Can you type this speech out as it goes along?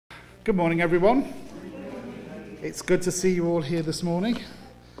Good morning, everyone. It's good to see you all here this morning,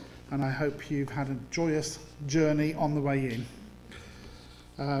 and I hope you've had a joyous journey on the way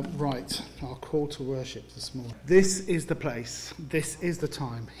in. Right, our call to worship this morning. This is the place, this is the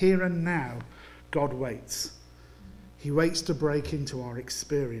time. Here and now, God waits. He waits to break into our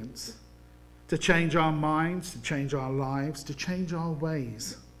experience, to change our minds, to change our lives, to change our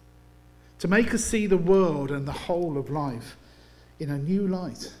ways, to make us see the world and the whole of life in a new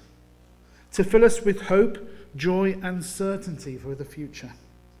light, to fill us with hope, joy and certainty for the future.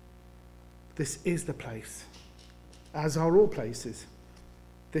 This is the place, as are all places.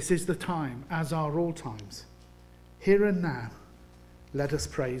 This is the time, as are all times. Here and now, let us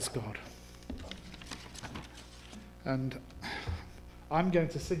praise God. And I'm going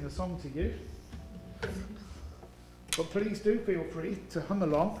to sing a song to you, but please do feel free to hum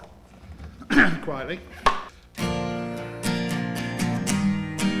along quietly.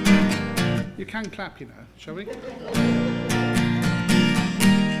 You can clap, you know, shall we? We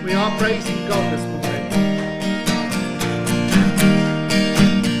are praising God this morning.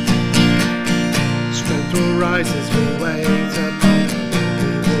 Strength will rise as we wait upon the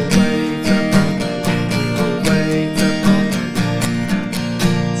Lord. We will wait upon the Lord. We will wait upon the Lord.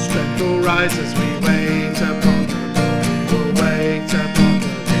 Strength will rise as we wait upon the Lord. We will wait upon the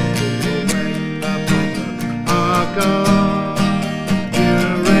Lord. We will wait upon the Lord. Our God.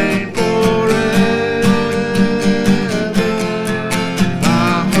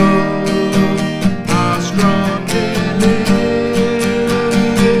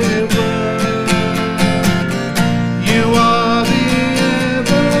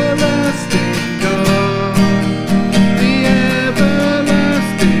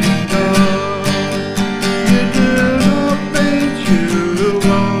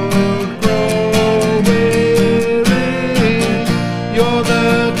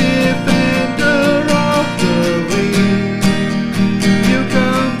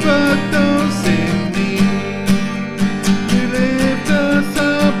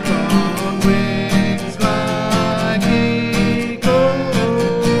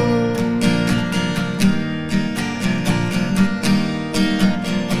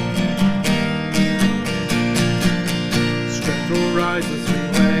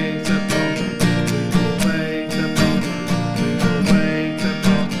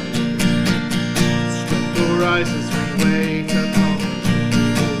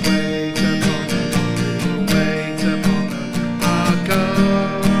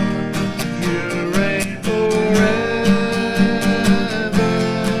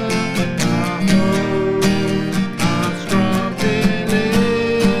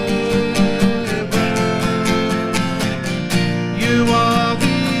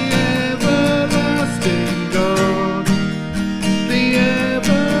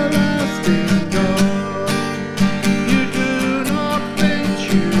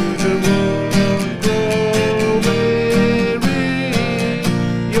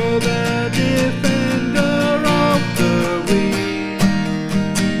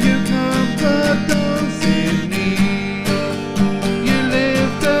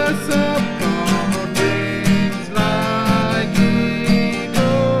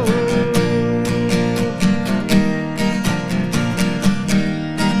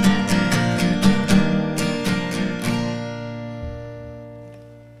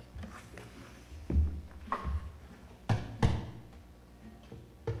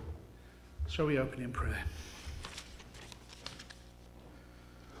 Shall we open in prayer?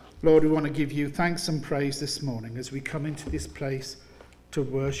 Lord, we want to give you thanks and praise this morning as we come into this place to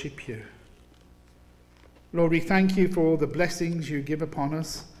worship you. Lord, we thank you for all the blessings you give upon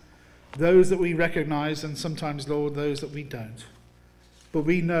us, those that we recognise and sometimes, Lord, those that we don't. But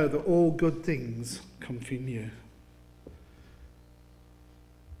we know that all good things come from you.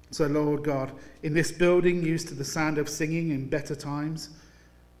 So, Lord God, in this building used to the sound of singing in better times,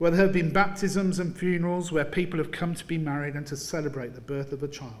 where there have been baptisms and funerals, where people have come to be married and to celebrate the birth of a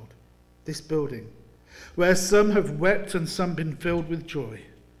child. This building, where some have wept and some been filled with joy,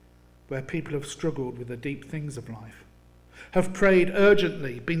 where people have struggled with the deep things of life, have prayed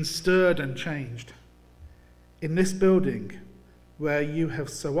urgently, been stirred and changed. In this building, where you have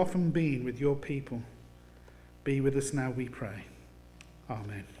so often been with your people, be with us now, we pray.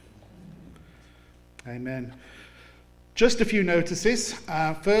 Amen. Amen. Just a few notices.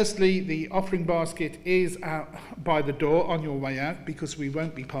 Firstly, the offering basket is out by the door on your way out because we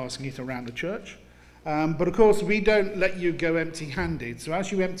won't be passing it around the church. But of course, we don't let you go empty-handed. So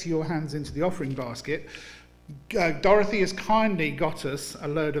as you empty your hands into the offering basket, Dorothy has kindly got us a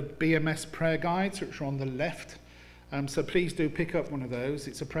load of BMS prayer guides, which are on the left So please do pick up one of those.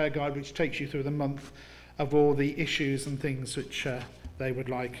 It's a prayer guide which takes you through the month of all the issues and things which they would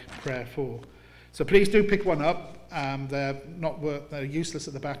like prayer for. So please do pick one up. They're useless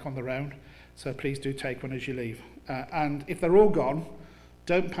at the back on their own. So please do take one as you leave. And if they're all gone,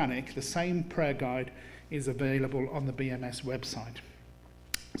 don't panic. The same prayer guide is available on the BMS website.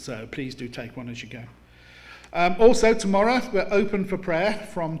 So please do take one as you go. Also, tomorrow we're open for prayer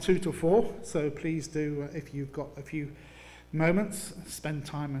from 2 to 4. So please do, if you've got a few moments, spend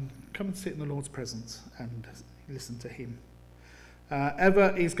time and come and sit in the Lord's presence and listen to him.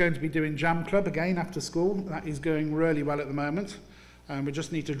 Eva is going to be doing Jam Club again after school. That is going really well at the moment. We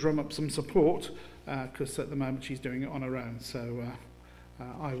just need to drum up some support because at the moment she's doing it on her own. So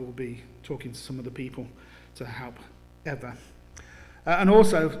I will be talking to some of the people to help Eva. And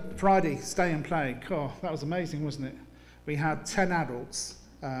also Friday, Stay and Play. Oh, that was amazing, wasn't it? We had 10 adults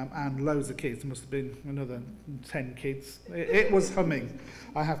and loads of kids. There must have been another 10 kids. It was humming,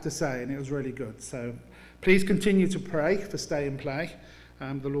 I have to say, and it was really good. So please continue to pray for Stay and Play.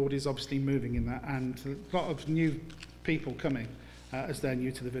 The Lord is obviously moving in that, and a lot of new people coming as they're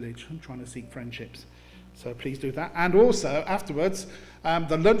new to the village and trying to seek friendships. So please do that. And also, afterwards,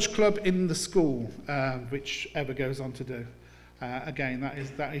 the lunch club in the school, which Eva goes on to do. Again,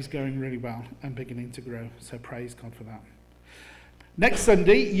 that is going really well and beginning to grow. So praise God for that. Next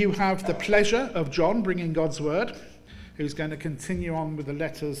Sunday, you have the pleasure of John bringing God's word, who's going to continue on with the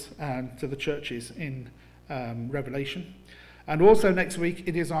letters to the churches in Revelation. And also next week,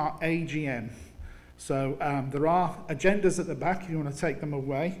 it is our AGM. So there are agendas at the back if you want to take them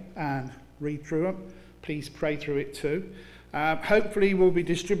away and read through them. Please pray through it too. Hopefully we'll be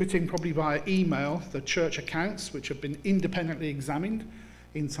distributing probably via email the church accounts which have been independently examined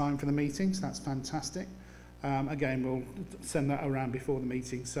in time for the meetings. That's fantastic. Again, we'll send that around before the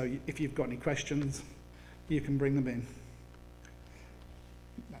meeting, so if you've got any questions, you can bring them in.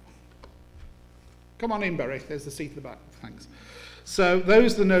 Come on in, Barry. There's the seat at the back. Thanks. So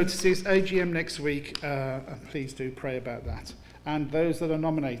those are the notices. AGM next week. Please do pray about that. And those that are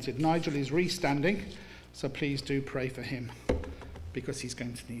nominated. Nigel is re-standing, so please do pray for him because he's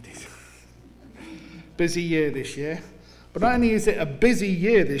going to need it. Busy year this year. But not only is it a busy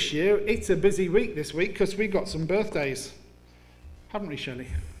year this year, it's a busy week this week because we've got some birthdays. Haven't we, Shelley?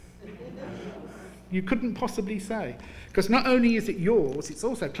 You couldn't possibly say. Because not only is it yours, it's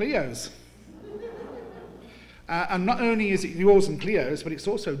also Cleo's. And not only is it yours and Cleo's, but it's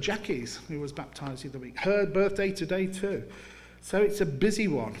also Jackie's, who was baptised the other week. Her birthday today too. So it's a busy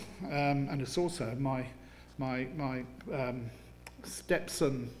one. And it's also my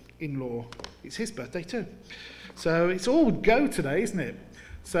stepson-in-law. It's his birthday too. So it's all go today, isn't it?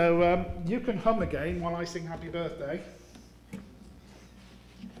 So you can hum again while I sing happy birthday.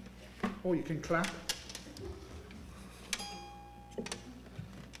 Or you can clap.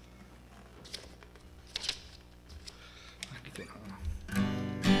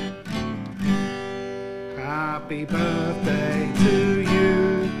 Happy birthday to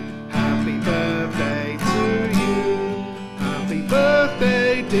you. Happy birthday to you. Happy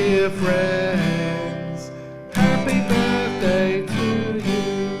birthday, dear friends. Happy birthday to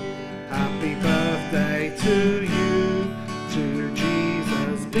you. Happy birthday to you. To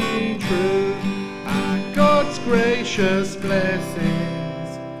Jesus be true. And God's gracious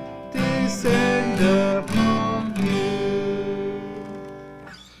blessings descend upon you.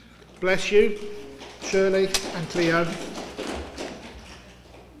 Bless you, Shirley and Cleo.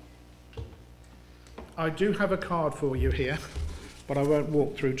 I do have a card for you here, but I won't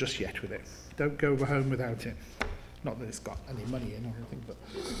walk through just yet with it. Don't go home without it. Not that it's got any money in or anything, but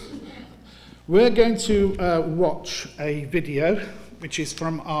we're going to watch a video which is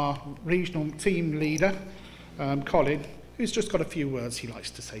from our regional team leader, Colin, who's just got a few words he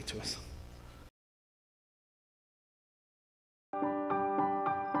likes to say to us.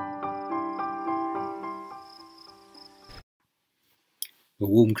 A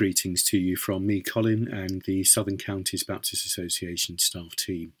warm greetings to you from me, Colin, and the Southern Counties Baptist Association staff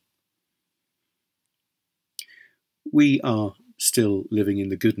team. We are still living in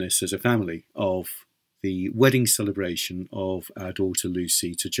the goodness as a family of the wedding celebration of our daughter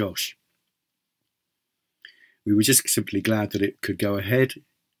Lucy to Josh. We were just simply glad that it could go ahead,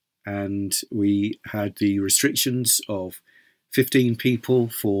 and we had the restrictions of 15 people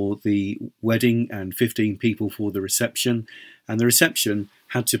for the wedding and 15 people for the reception, and the reception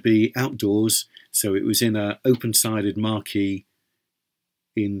had to be outdoors, so it was in an open-sided marquee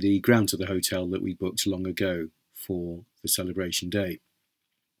in the grounds of the hotel that we booked long ago for the celebration day.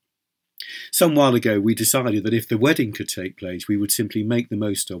 Some while ago we decided that if the wedding could take place, we would simply make the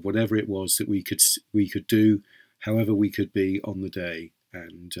most of whatever it was that we could do, however we could be on the day,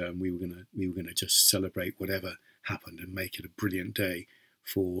 and we were gonna just celebrate whatever happened and make it a brilliant day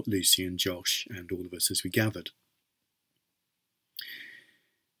for Lucy and Josh and all of us as we gathered.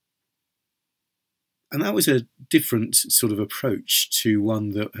 And that was a different sort of approach to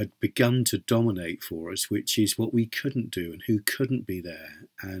one that had begun to dominate for us, which is what we couldn't do and who couldn't be there,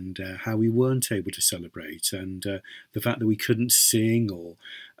 and how we weren't able to celebrate, and the fact that we couldn't sing or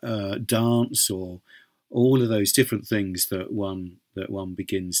dance, or all of those different things that one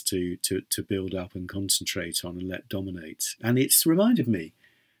begins to build up and concentrate on and let dominate. And it's reminded me,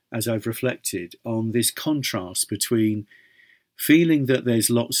 as I've reflected on this contrast between feeling that there's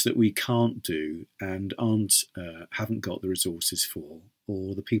lots that we can't do and haven't got the resources for,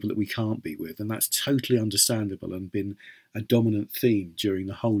 or the people that we can't be with, and that's totally understandable and been a dominant theme during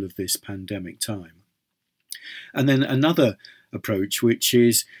the whole of this pandemic time. And then another approach, which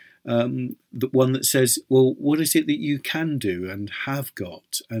is the one that says, well, what is it that you can do and have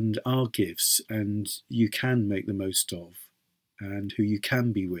got and are gifts and you can make the most of, and who you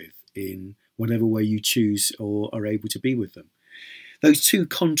can be with in whatever way you choose or are able to be with them. Those two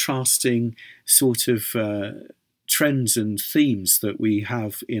contrasting sort of trends and themes that we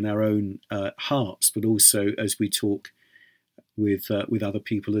have in our own hearts, but also as we talk with other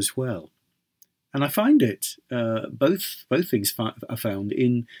people as well. And I find it, both things are found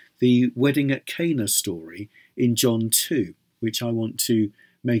in the wedding at Cana story in John 2, which I want to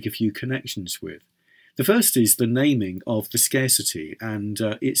make a few connections with. The first is the naming of the scarcity, and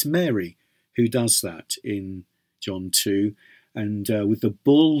it's Mary who does that in John 2. And with the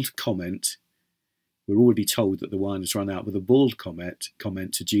bold comment, we're already told that the wine has run out, with a bold comment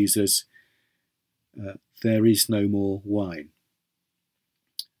to Jesus, there is no more wine.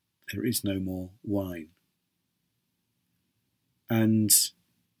 There is no more wine. And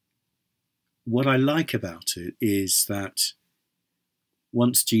what I like about it is that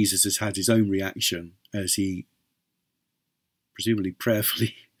once Jesus has had his own reaction, as he presumably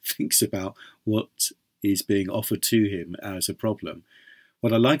prayerfully thinks about what is being offered to him as a problem,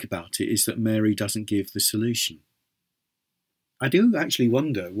 what I like about it is that Mary doesn't give the solution. I do actually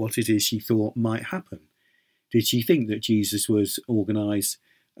wonder what it is she thought might happen. Did she think that Jesus would organise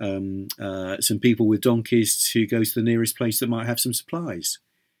some people with donkeys to go to the nearest place that might have some supplies?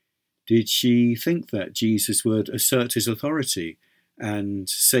 Did she think that Jesus would assert his authority and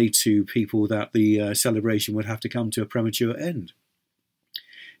say to people that the celebration would have to come to a premature end?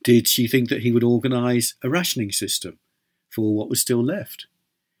 Did she think that he would organise a rationing system for what was still left?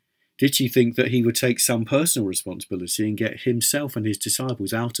 Did she think that he would take some personal responsibility and get himself and his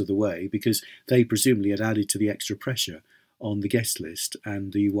disciples out of the way because they presumably had added to the extra pressure on the guest list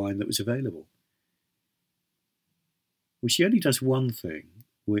and the wine that was available? Well, she only does one thing,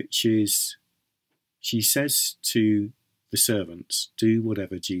 which is she says to the servants, do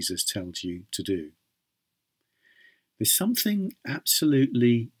whatever Jesus tells you to do. There's something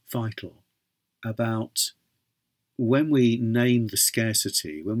absolutely vital about when we name the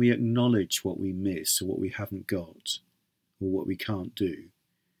scarcity, when we acknowledge what we miss or what we haven't got or what we can't do.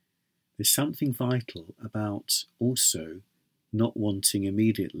 There's something vital about also not wanting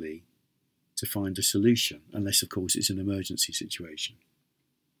immediately to find a solution, unless, of course, it's an emergency situation.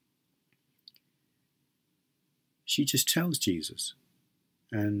 She just tells Jesus,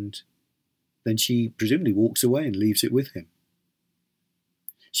 and then she presumably walks away and leaves it with him.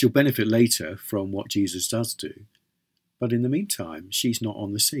 She'll benefit later from what Jesus does do, but in the meantime, she's not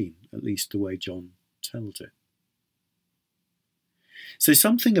on the scene, at least the way John tells it. So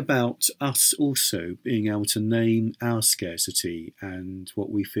something about us also being able to name our scarcity and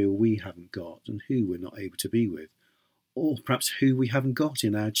what we feel we haven't got and who we're not able to be with, or perhaps who we haven't got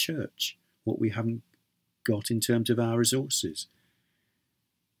in our church, what we haven't got in terms of our resources.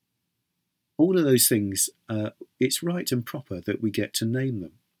 All of those things, it's right and proper that we get to name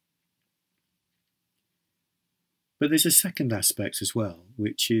them. But there's a second aspect as well,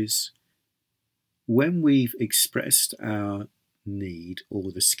 which is when we've expressed our need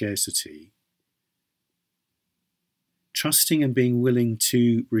or the scarcity, trusting and being willing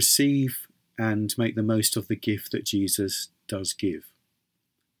to receive and make the most of the gift that Jesus does give,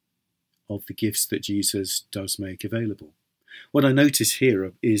 of the gifts that Jesus does make available. What I notice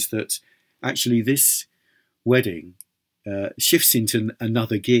here is that actually this wedding shifts into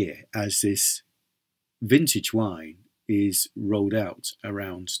another gear as this vintage wine is rolled out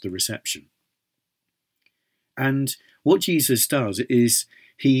around the reception. And what Jesus does is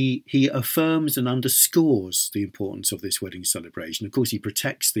he affirms and underscores the importance of this wedding celebration. Of course, he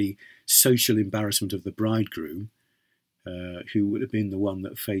protects the social embarrassment of the bridegroom, who would have been the one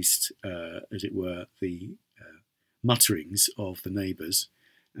that faced, as it were, the mutterings of the neighbours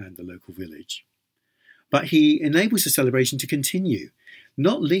and the local village. But he enables the celebration to continue,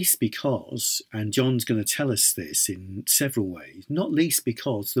 not least because, and John's going to tell us this in several ways, not least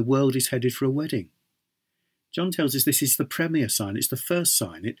because the world is headed for a wedding. John tells us this is the premier sign, it's the first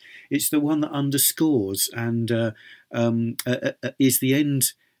sign, it's the one that underscores and is the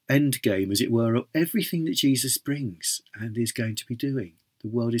end game, as it were, of everything that Jesus brings and is going to be doing. The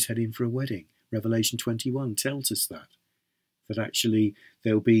world is heading for a wedding. Revelation 21 tells us that actually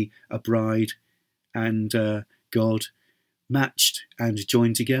there'll be a bride and God matched and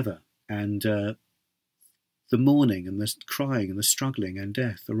joined together, and the mourning and the crying and the struggling and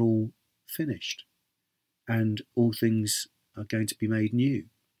death are all finished, and all things are going to be made new.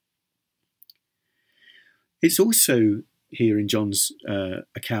 It's also here in John's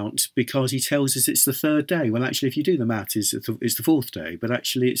account because he tells us it's the third day. Well, actually, if you do the math, it's the fourth day, but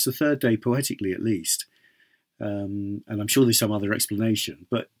actually it's the third day poetically at least. And I'm sure there's some other explanation,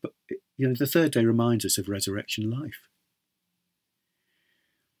 but you know, the third day reminds us of resurrection life.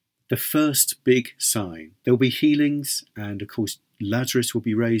 The first big sign. There'll be healings, and of course Lazarus will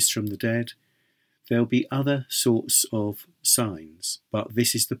be raised from the dead. There'll be other sorts of signs, but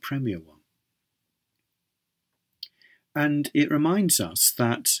this is the premier one. And it reminds us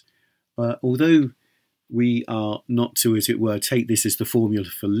that although we are not to, as it were, take this as the formula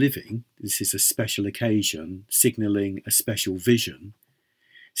for living, this is a special occasion signalling a special vision,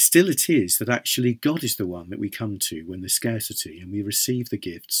 still it is that actually God is the one that we come to when there's scarcity and we receive the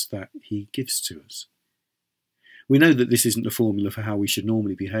gifts that he gives to us. We know that this isn't the formula for how we should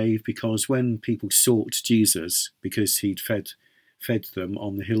normally behave, because when people sought Jesus because he'd fed them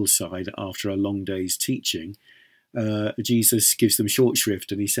on the hillside after a long day's teaching, Jesus gives them short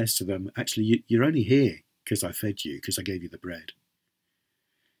shrift and he says to them, actually, you're only here because I fed you, because I gave you the bread.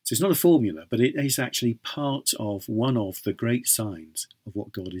 So it's not a formula, but it is actually part of one of the great signs of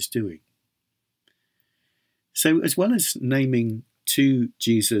what God is doing. So as well as naming to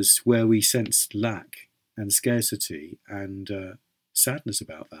Jesus where we sense lack and scarcity and sadness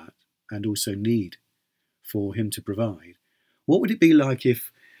about that, and also need for him to provide, what would it be like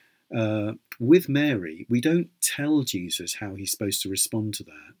if with Mary, we don't tell Jesus how he's supposed to respond to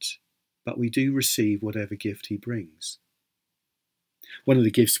that, but we do receive whatever gift he brings? One of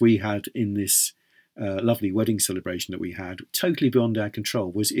the gifts we had in this lovely wedding celebration that we had, totally beyond our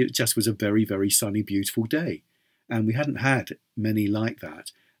control, was it just was a very, very sunny, beautiful day. And we hadn't had many like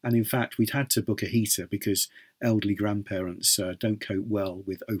that. And in fact, we'd had to book a heater because elderly grandparents don't cope well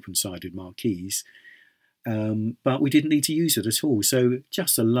with open-sided marquees. But we didn't need to use it at all. So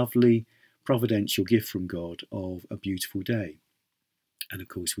just a lovely providential gift from God of a beautiful day. And of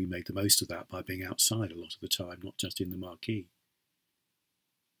course, we made the most of that by being outside a lot of the time, not just in the marquee.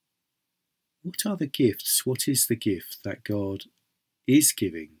 What are the gifts? What is the gift that God is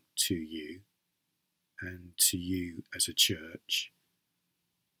giving to you and to you as a church?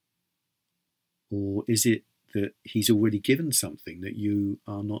 Or is it that he's already given something that you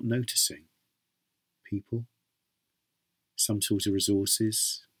are not noticing? People, some sort of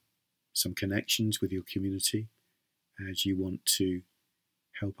resources, some connections with your community as you want to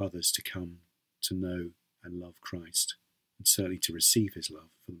help others to come to know and love Christ, and certainly to receive his love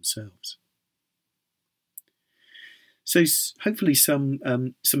for themselves. So hopefully some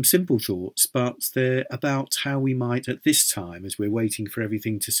simple thoughts, but they're about how we might at this time, as we're waiting for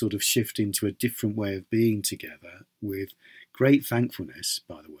everything to sort of shift into a different way of being together, with great thankfulness,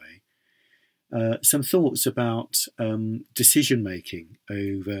 by the way, some thoughts about decision making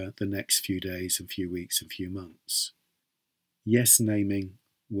over the next few days and few weeks and few months. Yes, naming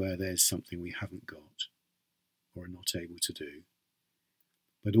where there's something we haven't got or are not able to do,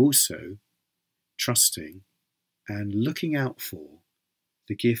 but also trusting and looking out for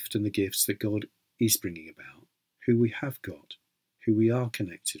the gift and the gifts that God is bringing about, who we have got, who we are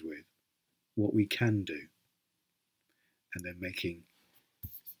connected with, what we can do, and then making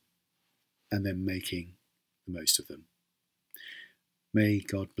the most of them. May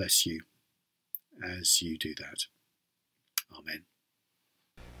God bless you as you do that. Amen.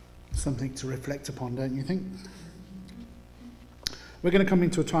 Something to reflect upon, don't you think? We're going to come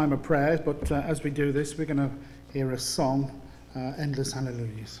into a time of prayer, but as we do this, we're going to hear a song, Endless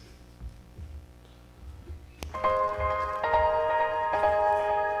Hallelujahs.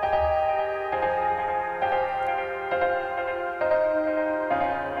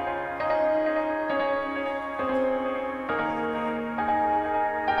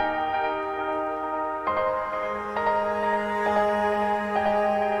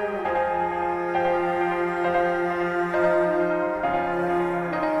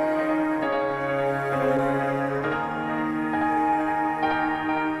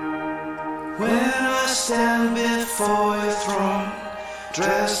 When I stand before your throne,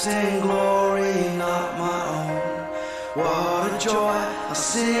 dressed in glory not my own, what a joy I'll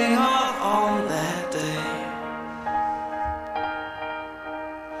sing of on that day.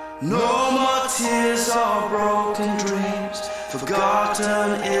 No more tears or broken dreams,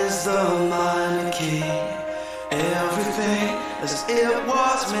 forgotten is the minor key. Everything as it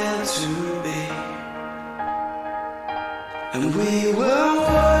was meant to be. And we will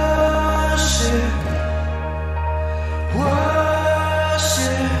worship,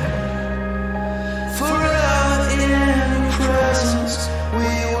 worship, forever in your presence we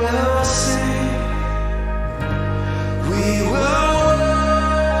will sing. We will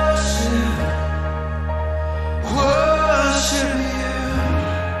worship, worship you,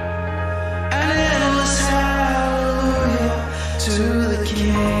 an endless hallelujah to the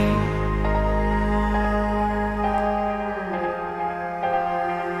King.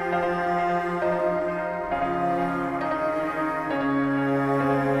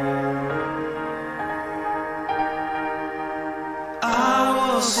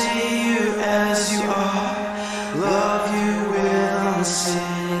 See you as you are, love you with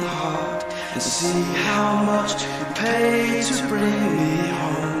unsinning heart, and see how much you paid to bring me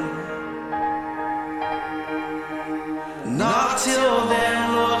home. Not till then,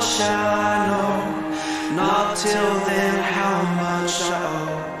 Lord, shall I know, not till then how much I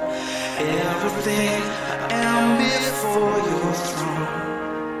owe. Everything I am before your throne,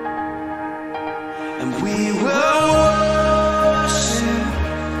 and we will worship,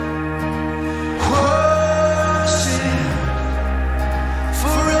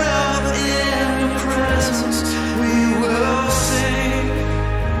 forever in your presence we will sing.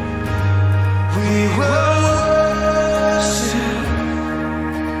 We will worship,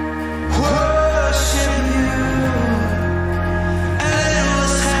 worship you, an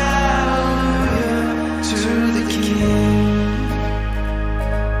endless hallelujah to the King.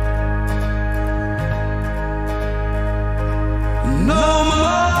 No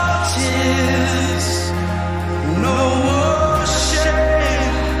more tears, no more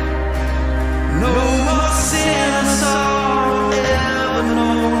shame, no more sin, sorrow ever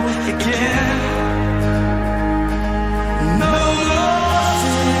known again. No more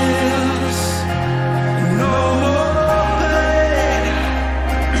fears, no more pain.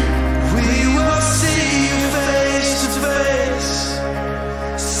 We will see you face to face,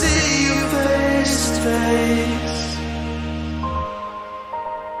 see you face to face.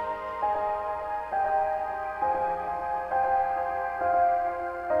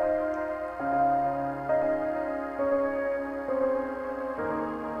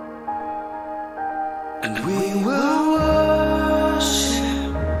 And we will worship,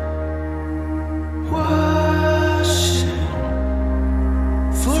 worship,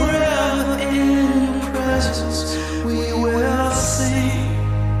 forever in your presence we will sing,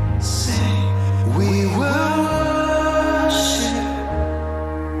 sing. We will worship,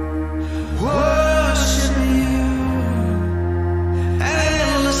 worship you, an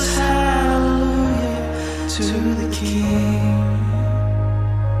endless hallelujah to the King.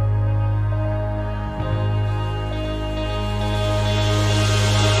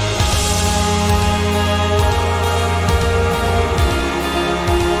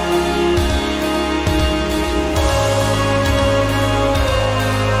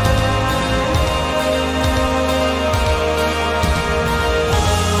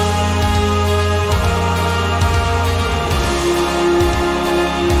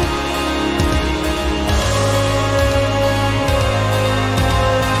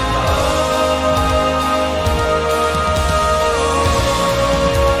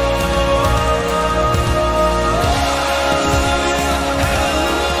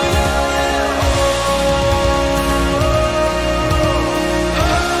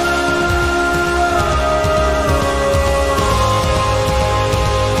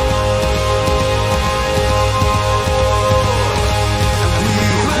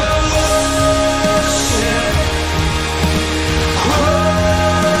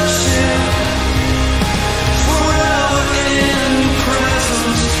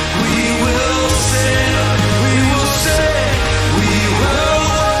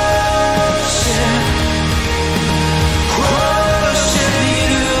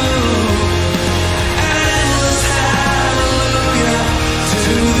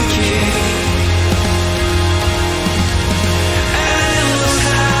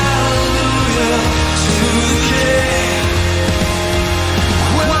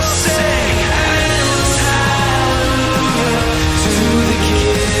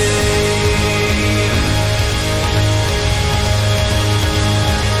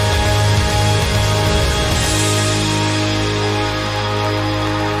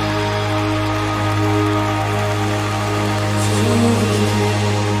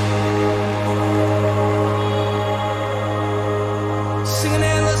 sing an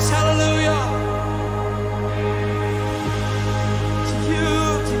endless hallelujah to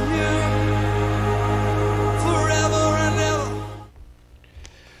you, forever and ever.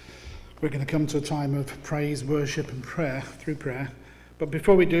 We're going to come to a time of praise, worship and prayer, through prayer. But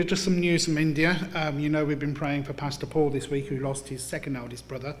before we do, just some news from India. You know, we've been praying for Pastor Paul this week, who lost his second eldest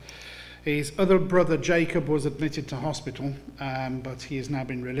brother. His other brother, Jacob, was admitted to hospital, but he has now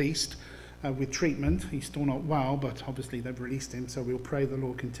been released with treatment. He's still not well, but obviously they've released him, so we'll pray the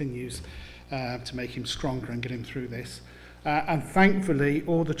Lord continues to make him stronger and get him through this. And thankfully,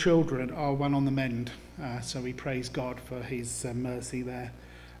 all the children are well on the mend, so we praise God for his mercy there.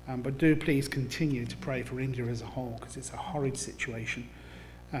 But do please continue to pray for India as a whole, because it's a horrid situation.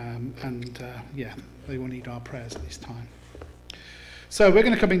 Yeah, they will need our prayers at this time. So we're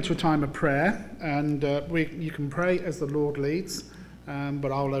going to come into a time of prayer, and you can pray as the Lord leads,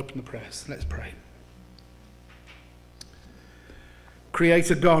 but I'll open the prayers. Let's pray.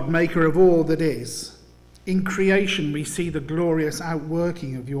 Creator God, maker of all that is, in creation we see the glorious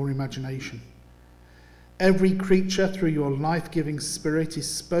outworking of your imagination. Every creature through your life-giving spirit is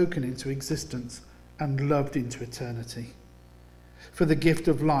spoken into existence and loved into eternity. For the gift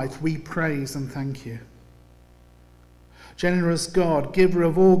of life, we praise and thank you. Generous God, giver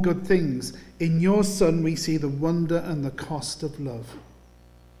of all good things, in your Son we see the wonder and the cost of love.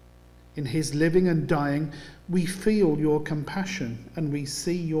 In his living and dying, we feel your compassion and we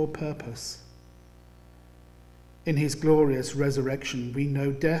see your purpose. In his glorious resurrection, we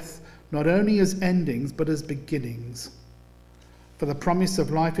know death not only as endings, but as beginnings. For the promise of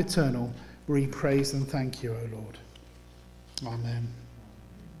life eternal, we praise and thank you, O Lord. Amen.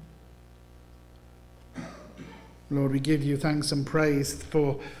 Lord, we give you thanks and praise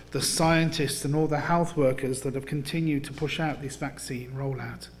for the scientists and all the health workers that have continued to push out this vaccine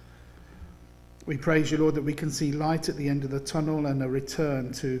rollout. We praise you, Lord, that we can see light at the end of the tunnel and a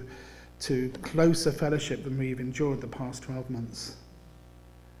return to closer fellowship than we've enjoyed the past 12 months.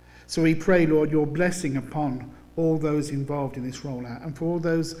 So we pray, Lord, your blessing upon all those involved in this rollout and for all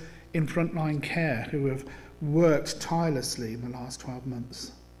those in frontline care who have worked tirelessly in the last 12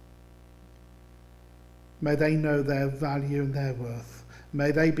 months. May they know their value and their worth.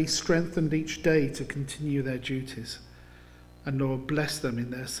 May they be strengthened each day to continue their duties. And Lord, bless them in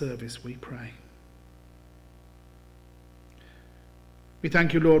their service, we pray. We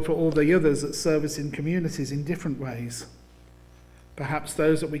thank you, Lord, for all the others that service in communities in different ways. Perhaps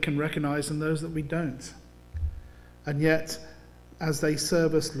those that we can recognise and those that we don't. And yet, as they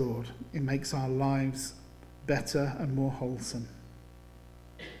serve us, Lord, it makes our lives better and more wholesome.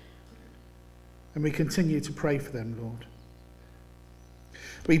 And we continue to pray for them, Lord.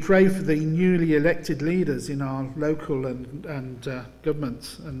 We pray for the newly elected leaders in our local and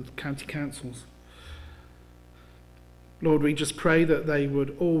governments and county councils. Lord, we just pray that they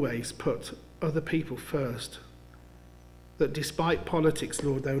would always put other people first. That despite politics,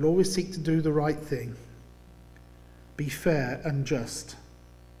 Lord, they will always seek to do the right thing, be fair and just,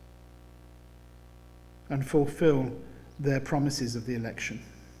 and fulfill their promises of the election.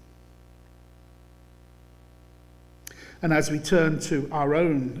 And as we turn to our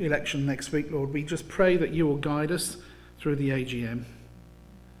own election next week, Lord, we just pray that you will guide us through the AGM,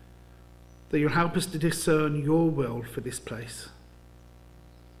 that you'll help us to discern your will for this place.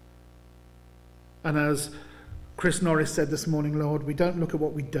 And as Chris Norris said this morning, Lord, we don't look at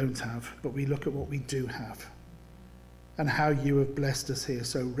what we don't have, but we look at what we do have and how you have blessed us here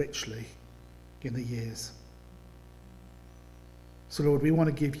so richly in the years. So, Lord, we want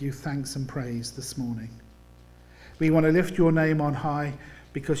to give you thanks and praise this morning. We want to lift your name on high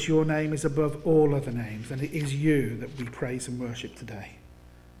because your name is above all other names, and it is you that we praise and worship today,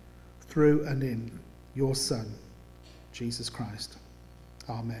 through and in your Son, Jesus Christ.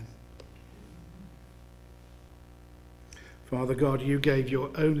 Amen. Father God, you gave your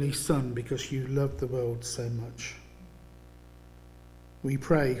only Son because you loved the world so much. We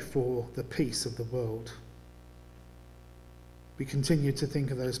pray for the peace of the world. We continue to think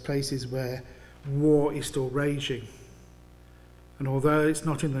of those places where war is still raging. And although it's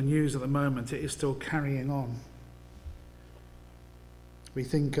not in the news at the moment, it is still carrying on. We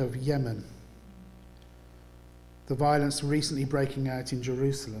think of Yemen, the violence recently breaking out in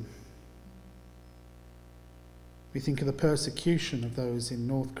Jerusalem. We think of the persecution of those in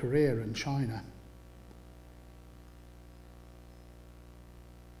North Korea and China.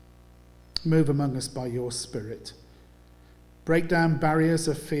 Move among us by your Spirit. Break down barriers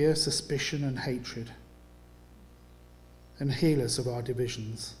of fear, suspicion and hatred, and heal us of our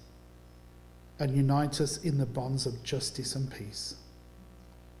divisions, and unite us in the bonds of justice and peace.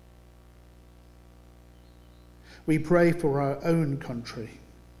 We pray for our own country.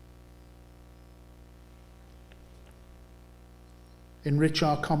 Enrich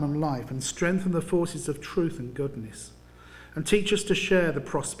our common life and strengthen the forces of truth and goodness, and teach us to share the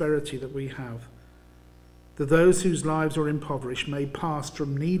prosperity that we have, that those whose lives are impoverished may pass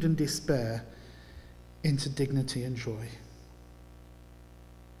from need and despair into dignity and joy.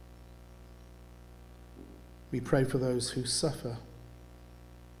 We pray for those who suffer.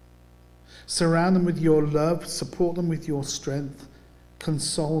 Surround them with your love, support them with your strength,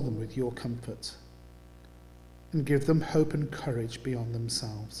 console them with your comfort, and give them hope and courage beyond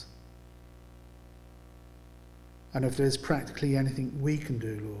themselves. And if there's practically anything we can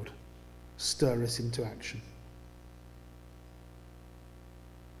do, Lord, stir us into action.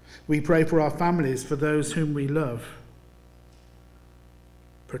 We pray for our families, for those whom we love.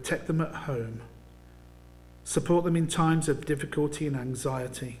 Protect them at home. Support them in times of difficulty and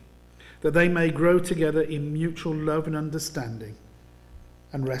anxiety, that they may grow together in mutual love and understanding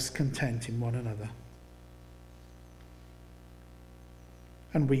and rest content in one another.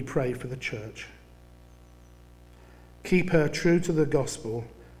 And we pray for the church. Keep her true to the gospel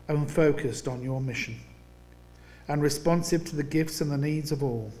and focused on your mission, and responsive to the gifts and the needs of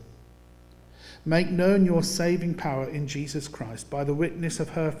all. Make known your saving power in Jesus Christ by the witness of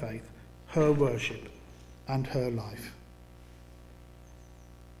her faith, her worship, and her life.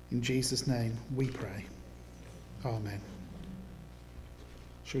 In Jesus' name we pray. Amen.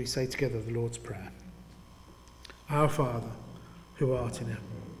 Shall we say together the Lord's Prayer? Our Father, who art in heaven,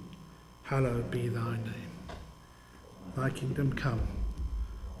 hallowed be thy name. Thy kingdom come,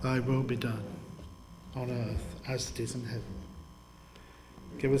 thy will be done, on earth as it is in heaven.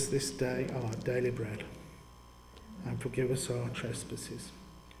 Give us this day our daily bread, and forgive us our trespasses,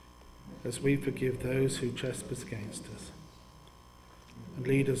 as we forgive those who trespass against us. And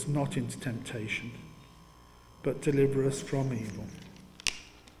lead us not into temptation, but deliver us from evil.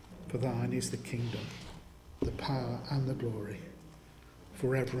 For thine is the kingdom, the power and the glory,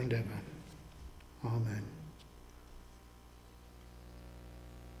 forever and ever. Amen.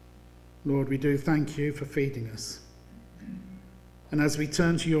 Lord, we do thank you for feeding us. And as we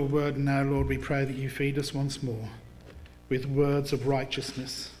turn to your word now, Lord, we pray that you feed us once more with words of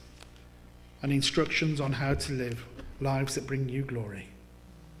righteousness and instructions on how to live lives that bring you glory.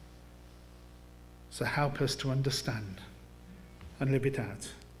 So help us to understand and live it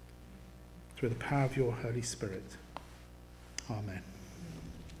out through the power of your Holy Spirit. Amen.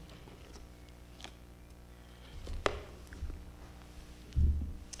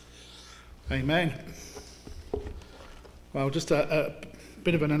 Amen. Well, just a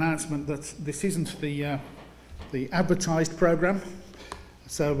bit of an announcement that this isn't the advertised programme,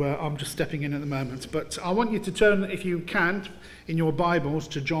 so I'm just stepping in at the moment. But I want you to turn, if you can, in your Bibles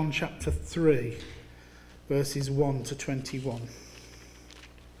to John chapter 3, verses 1 to 21.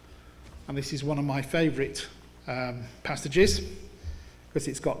 And this is one of my favourite passages, because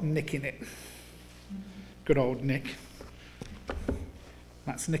it's got Nick in it. Good old Nick.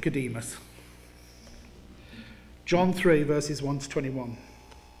 That's Nicodemus. John 3, verses 1 to 21.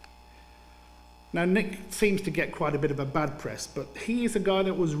 Now, Nick seems to get quite a bit of a bad press, but he is a guy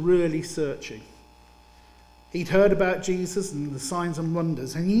that was really searching. He'd heard about Jesus and the signs and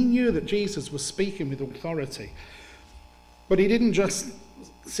wonders, and he knew that Jesus was speaking with authority. But he didn't just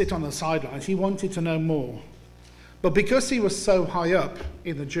sit on the sidelines, he wanted to know more. But because he was so high up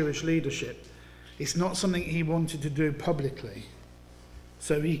in the Jewish leadership, it's not something he wanted to do publicly.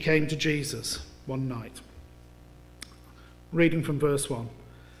 So he came to Jesus one night. Reading from verse 1.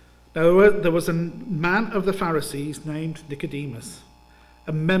 Now there was a man of the Pharisees named Nicodemus,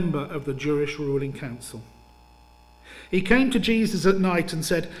 a member of the Jewish ruling council. He came to Jesus at night and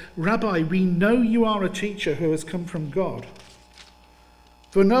said, "Rabbi, we know you are a teacher who has come from God.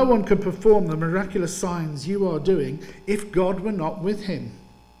 For no one could perform the miraculous signs you are doing if God were not with him."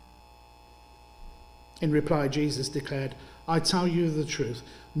 In reply, Jesus declared, "I tell you the truth,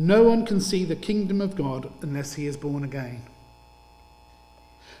 no one can see the kingdom of God unless he is born again."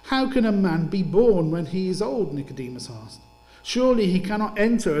 "How can a man be born when he is old?" Nicodemus asked. "Surely he cannot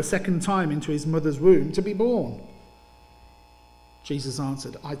enter a second time into his mother's womb to be born." Jesus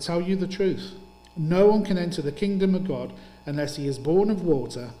answered, "I tell you the truth. No one can enter the kingdom of God unless he is born of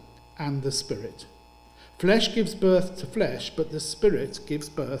water and the Spirit. Flesh gives birth to flesh, but the Spirit gives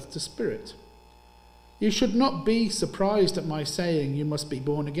birth to spirit. You should not be surprised at my saying you must be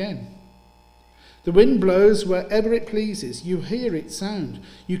born again. The wind blows wherever it pleases. You hear its sound.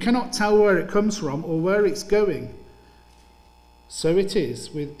 You cannot tell where it comes from or where it's going. So it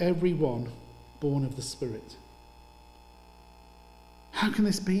is with everyone born of the Spirit." "How can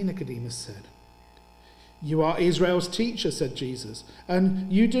this be?" Nicodemus said. "You are Israel's teacher," said Jesus,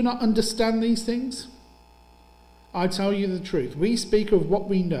 "and you do not understand these things? I tell you the truth. We speak of what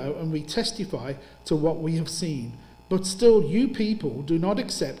we know and we testify to what we have seen. But still you people do not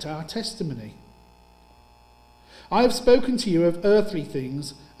accept our testimony. I have spoken to you of earthly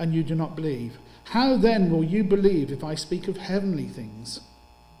things and you do not believe. How then will you believe if I speak of heavenly things?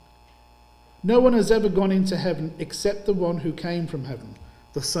 No one has ever gone into heaven except the one who came from heaven,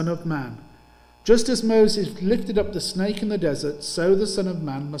 the Son of Man. Just as Moses lifted up the snake in the desert, so the Son of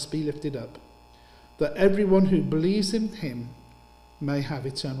Man must be lifted up, that everyone who believes in him may have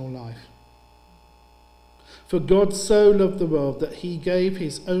eternal life. For God so loved the world that he gave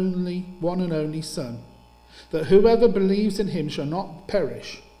his one and only Son, that whoever believes in him shall not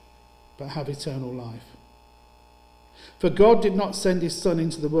perish, but have eternal life. For God did not send his Son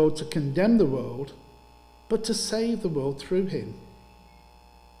into the world to condemn the world, but to save the world through him.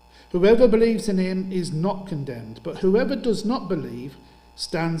 Whoever believes in him is not condemned, but whoever does not believe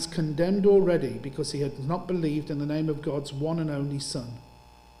stands condemned already, because he has not believed in the name of God's one and only Son.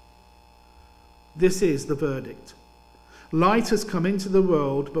 This is the verdict. Light has come into the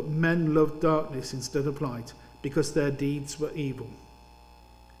world, but men loved darkness instead of light, because their deeds were evil.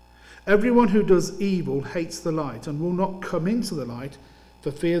 Everyone who does evil hates the light and will not come into the light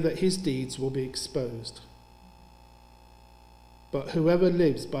for fear that his deeds will be exposed. But whoever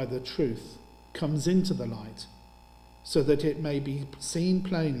lives by the truth comes into the light, so that it may be seen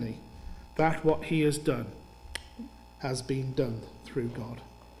plainly that what he has done has been done through God.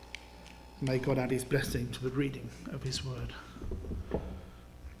 May God add his blessing to the reading of his word.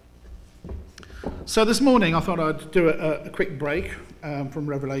 So this morning I thought I'd do a quick break from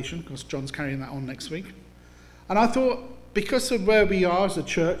Revelation, because John's carrying that on next week. And I thought, because of where we are as a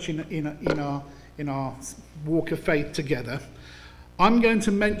church in our walk of faith together, I'm going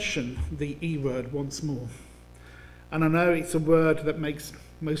to mention the E word once more. And I know it's a word that makes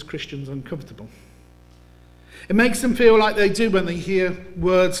most Christians uncomfortable. It makes them feel like they do when they hear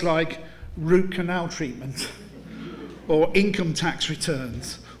words like root canal treatment, or income tax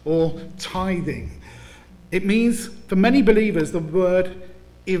returns, or tithing. It means, for many believers, the word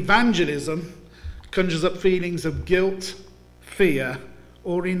evangelism conjures up feelings of guilt, fear,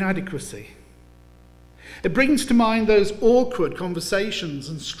 or inadequacy. It brings to mind those awkward conversations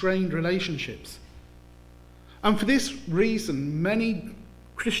and strained relationships. And for this reason, many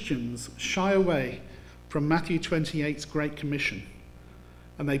Christians shy away from Matthew 28's Great Commission,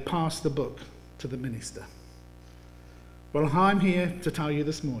 and they pass the book to the minister. Well, I'm here to tell you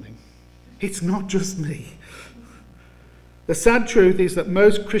this morning, it's not just me. The sad truth is that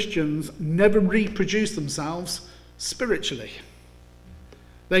most Christians never reproduce themselves spiritually.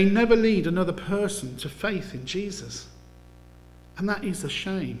 They never lead another person to faith in Jesus. And that is a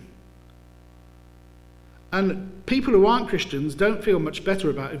shame. And people who aren't Christians don't feel much better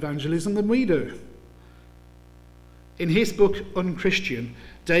about evangelism than we do. In his book, Unchristian,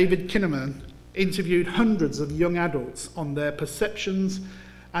 David Kinnaman interviewed hundreds of young adults on their perceptions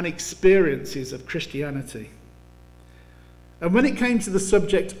and experiences of Christianity. And when it came to the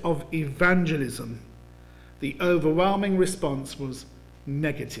subject of evangelism, the overwhelming response was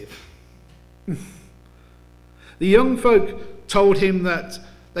negative. The young folk told him that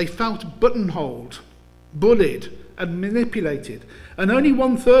they felt buttonholed, bullied and manipulated, and only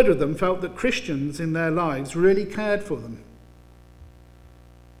 1/3 of them felt that Christians in their lives really cared for them.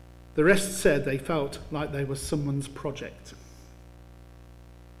 The rest said they felt like they were someone's project.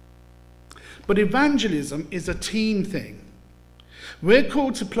 But evangelism is a team thing. We're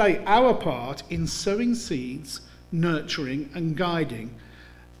called to play our part in sowing seeds, nurturing and guiding,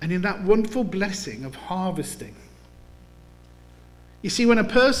 and in that wonderful blessing of harvesting. You see, when a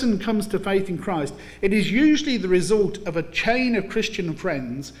person comes to faith in Christ, it is usually the result of a chain of Christian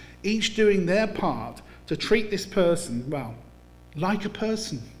friends, each doing their part to treat this person, well, like a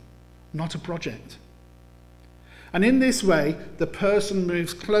person, not a project. And in this way, the person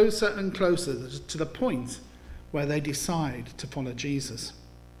moves closer and closer to the point where they decide to follow Jesus.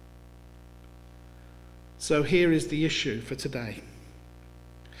 So here is the issue for today.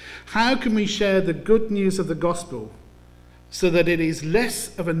 How can we share the good news of the gospel so that it is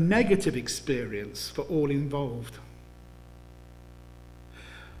less of a negative experience for all involved?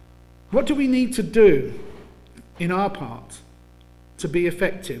 What do we need to do in our part to be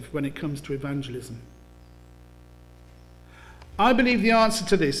effective when it comes to evangelism? I believe the answer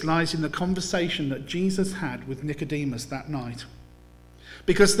to this lies in the conversation that Jesus had with Nicodemus that night.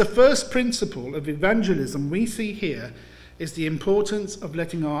 Because the first principle of evangelism we see here is the importance of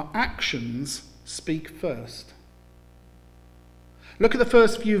letting our actions speak first. Look at the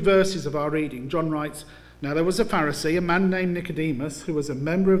first few verses of our reading. John writes, Now there was a Pharisee, a man named Nicodemus, who was a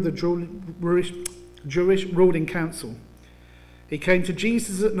member of the Jewish ruling council. He came to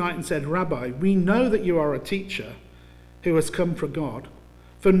Jesus at night and said, "Rabbi, we know that you are a teacher who has come from God,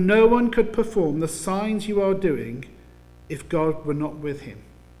 for no one could perform the signs you are doing if God were not with him."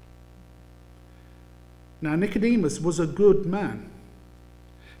 Now Nicodemus was a good man.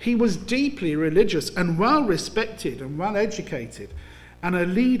 He was deeply religious and well respected and well educated, and a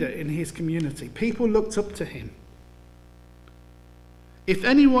leader in his community. People looked up to him. If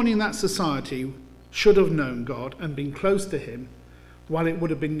anyone in that society should have known God and been close to him, well, it would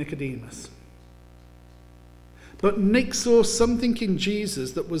have been Nicodemus. But Nick saw something in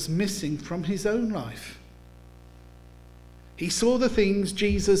Jesus that was missing from his own life. He saw the things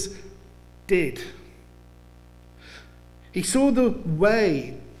Jesus did. He saw the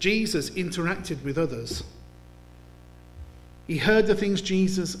way Jesus interacted with others. He heard the things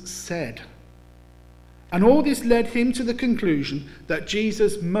Jesus said. And all this led him to the conclusion that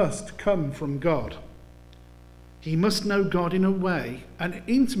Jesus must come from God. He must know God in a way, an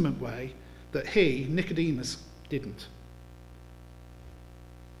intimate way, that he, Nicodemus, didn't.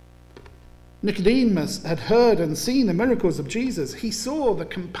 Nicodemus had heard and seen the miracles of Jesus. He saw the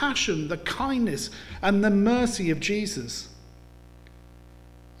compassion, the kindness, and the mercy of Jesus.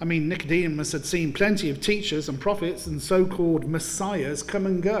 I mean, Nicodemus had seen plenty of teachers and prophets and so-called messiahs come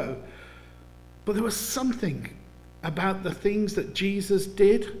and go. But there was something about the things that Jesus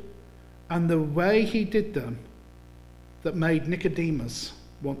did and the way he did them that made Nicodemus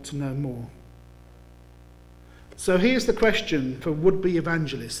want to know more. So here's the question for would-be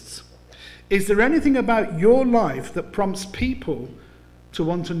evangelists. Is there anything about your life that prompts people to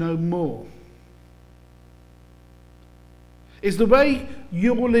want to know more? Is the way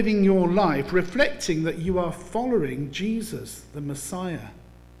you're living your life reflecting that you are following Jesus, the Messiah?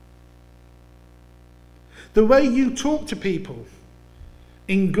 The way you talk to people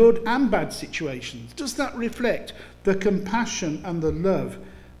in good and bad situations, does that reflect the compassion and the love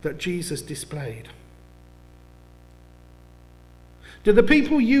that Jesus displayed? Do the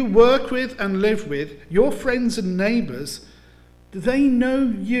people you work with and live with, your friends and neighbours, do they know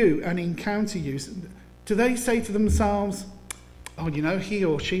you and encounter you? Do they say to themselves, "Oh, you know, he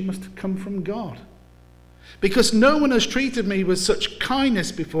or she must have come from God. Because no one has treated me with such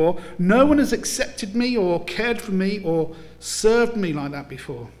kindness before. No one has accepted me or cared for me or served me like that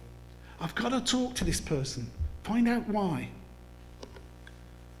before. I've got to talk to this person, find out why."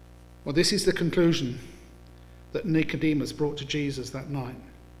 Well, this is the conclusion that Nicodemus brought to Jesus that night.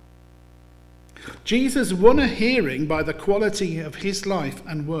 Jesus won a hearing by the quality of his life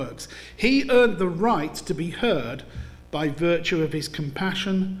and works. He earned the right to be heard by virtue of his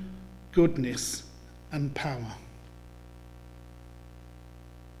compassion, goodness, and power.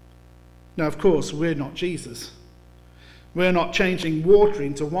 Now, of course, we're not Jesus. We're not changing water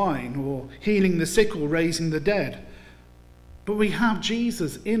into wine or healing the sick or raising the dead. But we have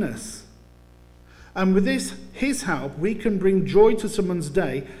Jesus in us. And with his help, we can bring joy to someone's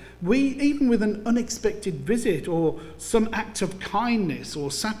day, even with an unexpected visit or some act of kindness or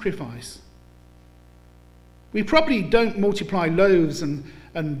sacrifice. We probably don't multiply loaves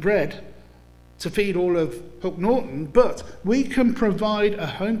and bread to feed all of Hook Norton, but we can provide a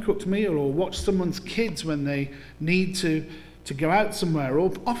home-cooked meal or watch someone's kids when they need to go out somewhere,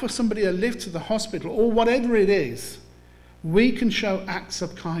 or offer somebody a lift to the hospital, or whatever it is. We can show acts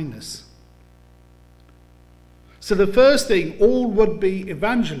of kindness. So the first thing all would-be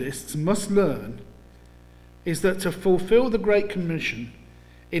evangelists must learn is that to fulfill the Great Commission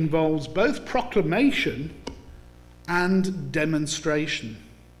involves both proclamation and demonstration.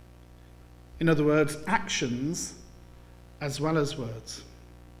 In other words, actions as well as words.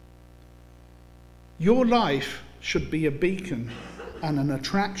 Your life should be a beacon and an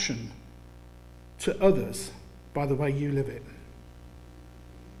attraction to others by the way you live it.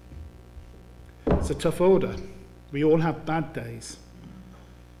 It's a tough order. We all have bad days.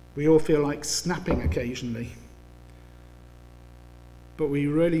 We all feel like snapping occasionally. But we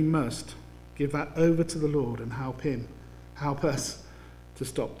really must give that over to the Lord and help us to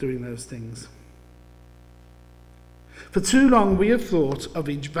stop doing those things. For too long we have thought of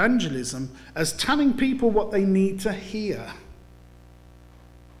evangelism as telling people what they need to hear.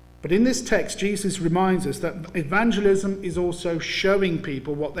 But in this text, Jesus reminds us that evangelism is also showing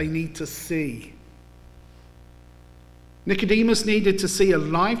people what they need to see. Nicodemus needed to see a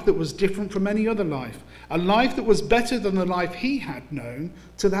life that was different from any other life, a life that was better than the life he had known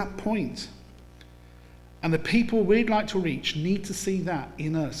to that point. And the people we'd like to reach need to see that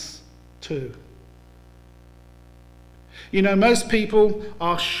in us too. You know, most people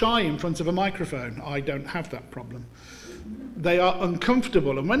are shy in front of a microphone. I don't have that problem. They are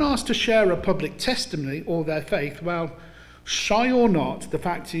uncomfortable, and when asked to share a public testimony or their faith, well, shy or not, the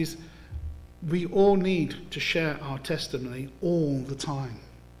fact is we all need to share our testimony all the time.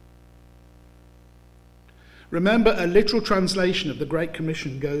 Remember, a literal translation of the Great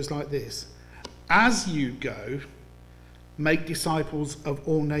Commission goes like this: as you go, make disciples of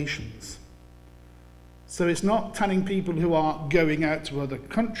all nations. So it's not telling people who are going out to other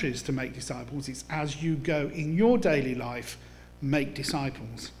countries to make disciples, it's as you go in your daily life, make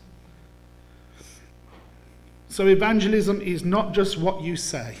disciples. So evangelism is not just what you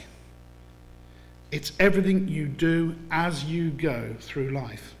say, it's everything you do as you go through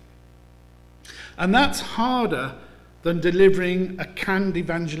life. And that's harder than delivering a canned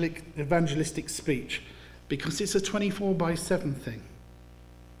evangelistic speech, because it's a 24/7 thing.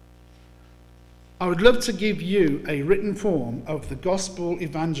 I would love to give you a written form of the gospel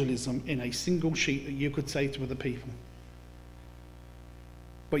evangelism in a single sheet that you could say to other people.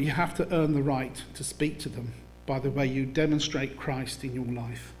 But you have to earn the right to speak to them by the way you demonstrate Christ in your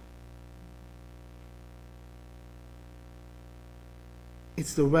life.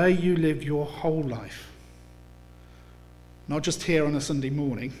 It's the way you live your whole life. Not just here on a Sunday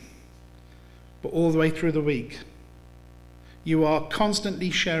morning, but all the way through the week. You are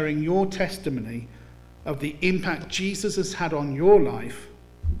constantly sharing your testimony of the impact Jesus has had on your life,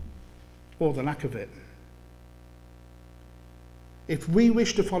 or the lack of it. If we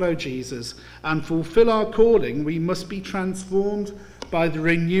wish to follow Jesus and fulfill our calling, we must be transformed by the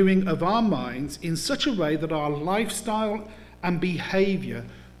renewing of our minds in such a way that our lifestyle and behaviour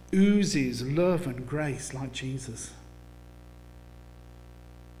oozes love and grace like Jesus.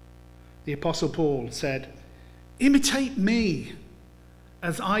 The Apostle Paul said, "Imitate me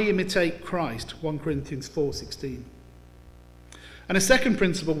as I imitate Christ," 1 Corinthians 4:16. And a second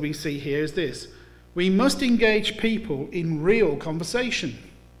principle we see here is this: we must engage people in real conversation.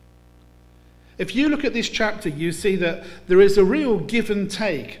 If you look at this chapter, you see that there is a real give and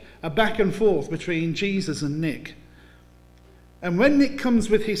take, a back and forth between Jesus and Nick. And when Nick comes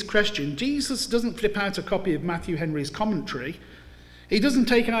with his question, Jesus doesn't flip out a copy of Matthew Henry's commentary. He doesn't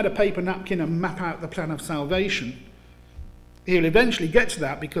take out a paper napkin and map out the plan of salvation. He'll eventually get to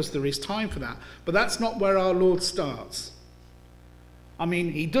that because there is time for that. But that's not where our Lord starts. I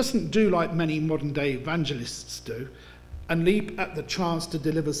mean, he doesn't do like many modern day evangelists do and leap at the chance to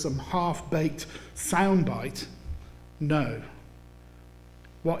deliver some half-baked soundbite. No.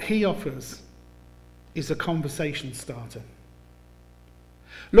 What he offers is a conversation starter.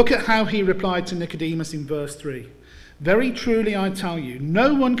 Look at how he replied to Nicodemus in verse 3. "Very truly I tell you,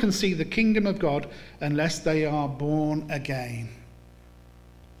 no one can see the kingdom of God unless they are born again."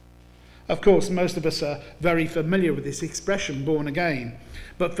 Of course, most of us are very familiar with this expression, born again.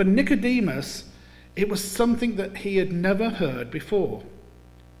 But for Nicodemus, it was something that he had never heard before.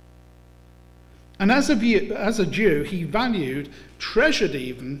 And as a Jew, he valued, treasured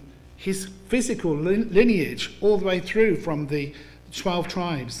even, his physical lineage all the way through from the 12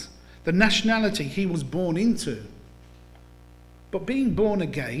 tribes, the nationality he was born into. But being born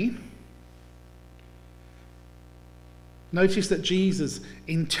again, notice that Jesus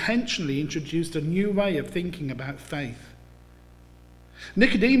intentionally introduced a new way of thinking about faith.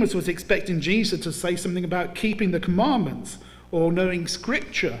 Nicodemus was expecting Jesus to say something about keeping the commandments or knowing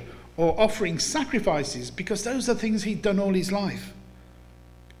scripture or offering sacrifices, because those are things he'd done all his life.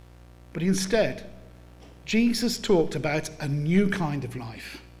 But instead, Jesus talked about a new kind of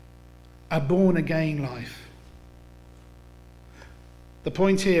life, a born-again life. The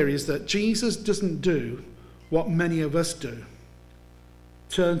point here is that Jesus doesn't do what many of us do,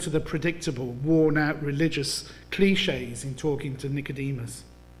 turn to the predictable, worn-out religious cliches in talking to Nicodemus.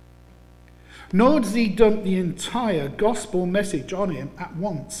 Nor does he dump the entire gospel message on him at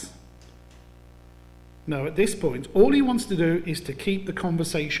once. No, at this point, all he wants to do is to keep the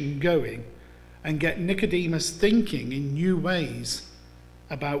conversation going and get Nicodemus thinking in new ways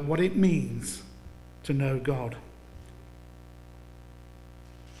about what it means to know God.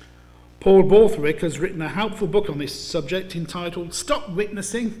 Paul Borthwick has written a helpful book on this subject entitled "Stop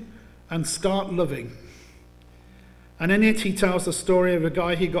Witnessing and Start Loving." And in it he tells the story of a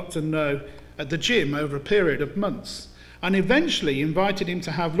guy he got to know at the gym over a period of months, and eventually invited him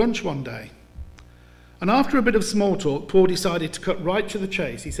to have lunch one day. And after a bit of small talk, Paul decided to cut right to the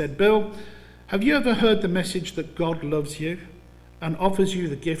chase. He said, "Bill, have you ever heard the message that God loves you and offers you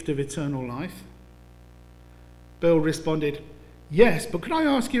the gift of eternal life?" Bill responded, "Yes, but could I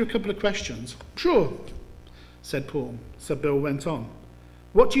ask you a couple of questions?" "Sure," said Paul. So Bill went on,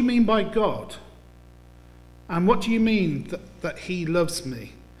 "What do you mean by God? And what do you mean that he loves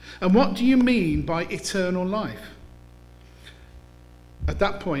me? And what do you mean by eternal life? At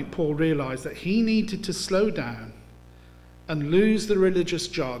that point, Paul realized that he needed to slow down and lose the religious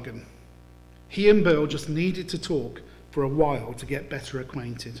jargon. He and Bill just needed to talk for a while to get better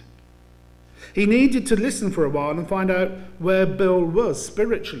acquainted. He needed to listen for a while and find out where Bill was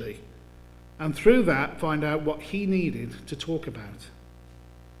spiritually, and through that find out what he needed to talk about.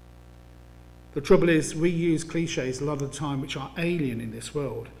 The trouble is, we use cliches a lot of the time which are alien in this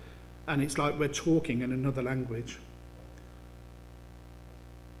world, and it's like we're talking in another language.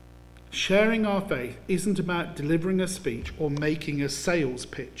 Sharing our faith isn't about delivering a speech or making a sales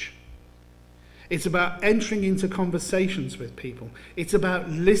pitch. It's about entering into conversations with people. It's about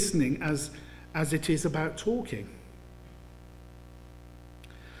listening as it is about talking.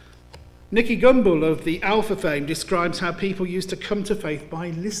 Nicky Gumbel of the Alpha fame describes how people used to come to faith by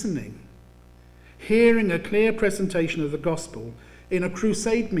listening, hearing a clear presentation of the gospel in a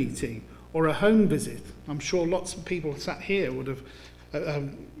crusade meeting or a home visit. I'm sure lots of people sat here would have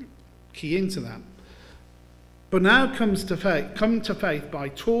key into that. But now come to faith by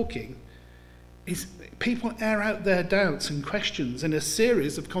talking. Is people air out their doubts and questions in a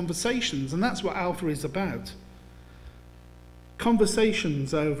series of conversations, and that's what Alpha is about.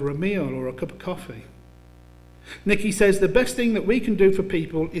 Conversations over a meal or a cup of coffee. Nicky says the best thing that we can do for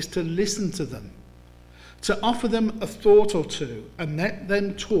people is to listen to them, to offer them a thought or two and let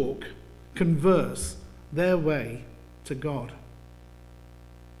them talk, converse their way to God.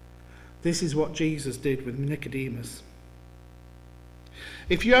 This is what Jesus did with Nicodemus.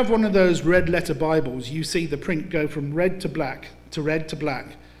 If you have one of those red letter Bibles, you see the print go from red to black to red to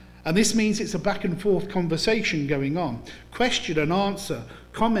black. And this means it's a back and forth conversation going on. Question and answer,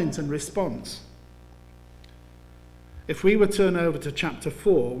 comment and response. If we were to turn over to chapter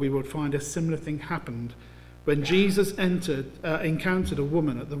 4, we would find a similar thing happened when Jesus encountered a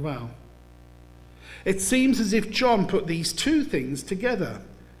woman at the well. It seems as if John put these two things together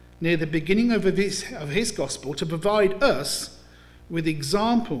near the beginning of his gospel to provide us with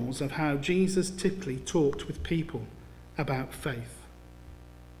examples of how Jesus typically talked with people about faith.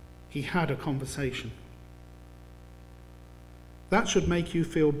 He had a conversation. That should make you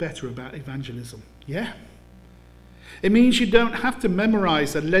feel better about evangelism, yeah? It means you don't have to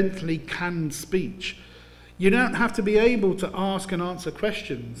memorize a lengthy canned speech. You don't have to be able to ask and answer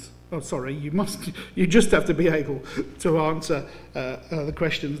questions. You just have to be able to answer the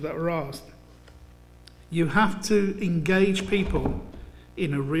questions that were asked. You have to engage people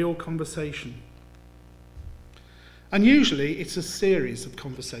in a real conversation. And usually it's a series of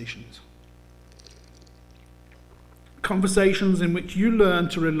conversations. Conversations in which you learn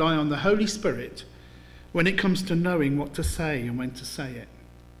to rely on the Holy Spirit when it comes to knowing what to say and when to say it.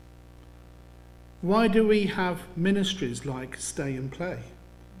 Why do we have ministries like Stay and Play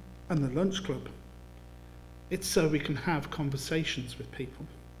and the Lunch Club? It's so we can have conversations with people.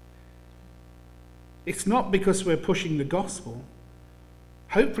 It's not because we're pushing the gospel.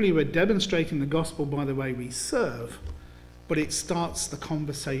 Hopefully we're demonstrating the gospel by the way we serve, but it starts the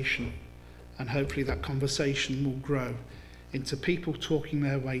conversation, and hopefully that conversation will grow into people talking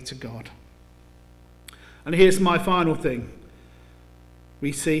their way to God. And here's my final thing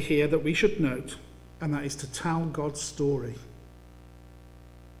we see here that we should note, and that is to tell God's story.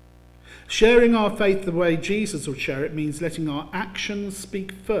 Sharing our faith the way Jesus would share it means letting our actions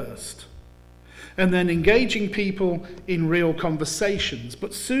speak first, and then engaging people in real conversations.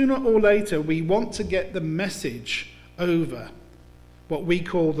 But sooner or later, we want to get the message over, what we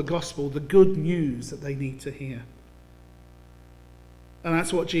call the gospel, the good news that they need to hear. And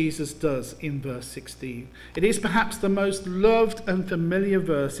that's what Jesus does in verse 16. It is perhaps the most loved and familiar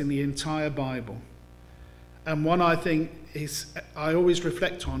verse in the entire Bible, and one I always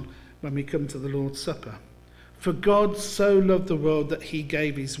reflect on when we come to the Lord's Supper. For God so loved the world that he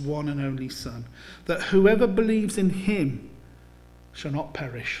gave his one and only Son, that whoever believes in him shall not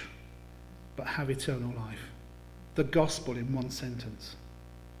perish, but have eternal life. The gospel in one sentence.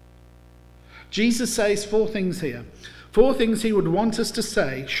 Jesus says 4 things here. 4 things he would want us to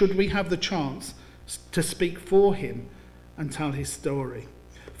say should we have the chance to speak for him and tell his story.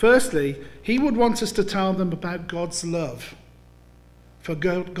 Firstly, he would want us to tell them about God's love. For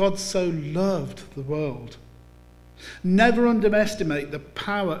God so loved the world. Never underestimate the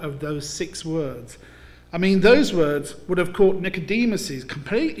power of those 6 words. I mean, those words would have caught Nicodemus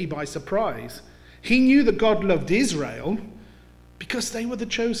completely by surprise. He knew that God loved Israel because they were the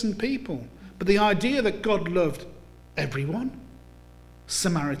chosen people. But the idea that God loved everyone,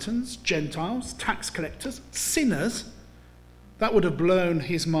 Samaritans, Gentiles, tax collectors, sinners, that would have blown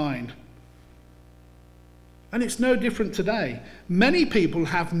his mind. And it's no different today. Many people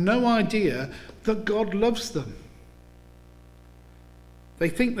have no idea that God loves them. They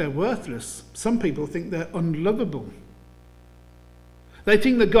think they're worthless. Some people think they're unlovable. They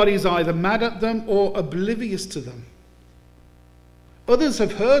think that God is either mad at them or oblivious to them. Others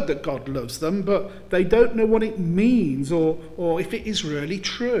have heard that God loves them, but they don't know what it means or if it is really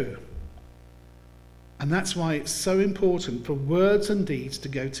true. And that's why it's so important for words and deeds to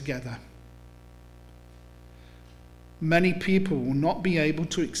go together. Many people will not be able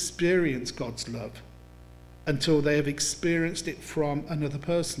to experience God's love until they have experienced it from another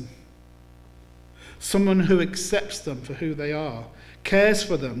person. Someone who accepts them for who they are, cares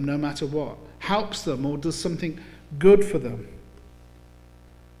for them no matter what, helps them or does something good for them.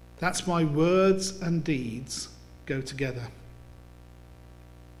 That's why words and deeds go together.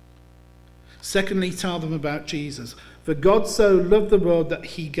 Secondly, tell them about Jesus. For God so loved the world that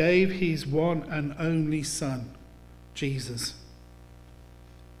he gave his one and only Son, Jesus.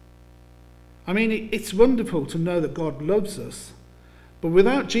 I mean, it's wonderful to know that God loves us, but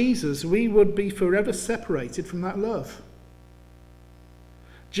without Jesus, we would be forever separated from that love.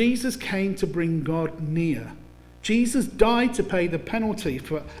 Jesus came to bring God near. Jesus died to pay the penalty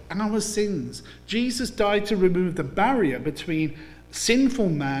for our sins. Jesus died to remove the barrier between sinful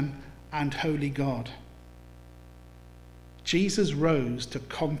man and holy God. Jesus rose to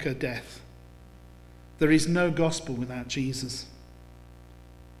conquer death. There is no gospel without Jesus.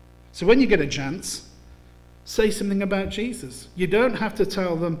 So when you get a chance, say something about Jesus. You don't have to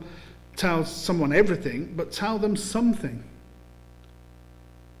tell someone everything, but tell them something.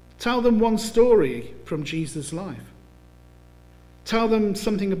 Tell them one story from Jesus' life. Tell them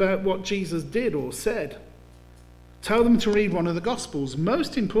something about what Jesus did or said. Tell them to read one of the Gospels.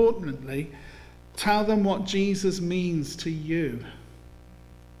 Most importantly, tell them what Jesus means to you.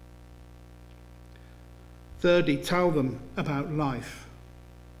 Thirdly, tell them about life.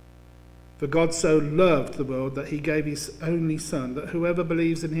 For God so loved the world that he gave his only Son, that whoever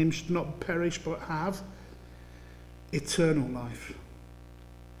believes in him should not perish but have eternal life.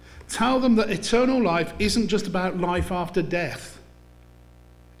 Tell them that eternal life isn't just about life after death.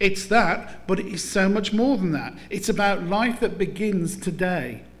 It's that, but it is so much more than that. It's about life that begins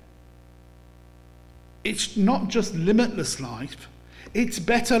today. It's not just limitless life. It's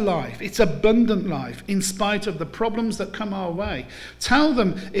better life. It's abundant life in spite of the problems that come our way. Tell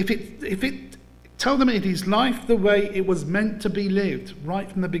them tell them it is life the way it was meant to be lived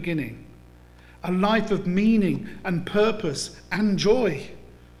right from the beginning. A life of meaning and purpose and joy.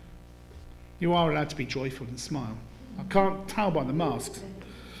 You are allowed to be joyful and smile. I can't tell by the masks.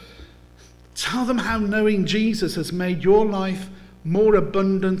 Tell them how knowing Jesus has made your life more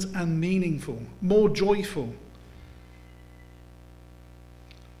abundant and meaningful, more joyful.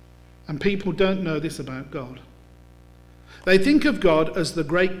 And people don't know this about God. They think of God as the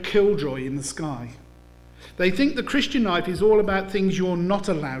great killjoy in the sky. They think the Christian life is all about things you're not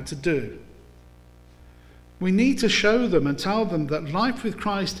allowed to do. We need to show them and tell them that life with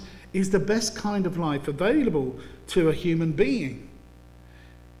Christ is the best kind of life available to a human being.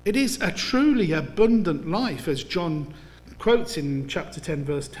 It is a truly abundant life, as John quotes in chapter 10,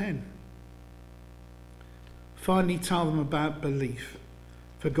 verse 10. Finally, tell them about belief.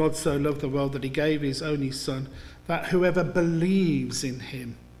 For God so loved the world that he gave his only Son, that whoever believes in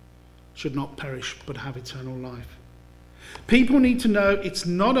him should not perish but have eternal life. People need to know it's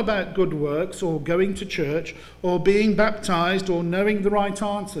not about good works or going to church or being baptized or knowing the right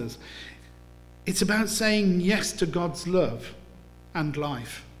answers. It's about saying yes to God's love and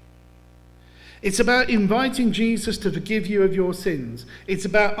life. It's about inviting Jesus to forgive you of your sins. It's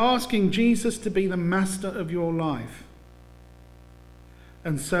about asking Jesus to be the master of your life.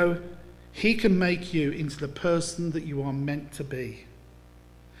 And so he can make you into the person that you are meant to be.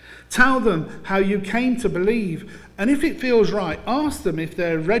 Tell them how you came to believe, and if it feels right, ask them if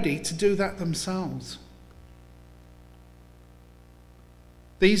they're ready to do that themselves.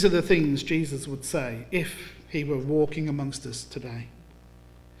 These are the things Jesus would say if he were walking amongst us today.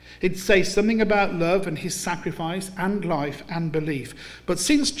 He'd say something about love and his sacrifice and life and belief. But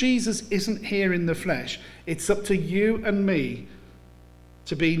since Jesus isn't here in the flesh, it's up to you and me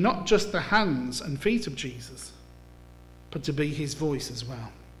to be not just the hands and feet of Jesus, but to be his voice as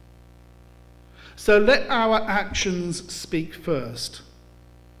well. So let our actions speak first.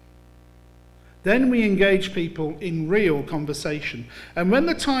 Then we engage people in real conversation. And when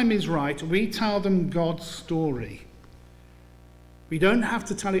the time is right, we tell them God's story. We don't have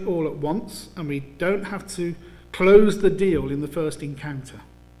to tell it all at once, and we don't have to close the deal in the first encounter.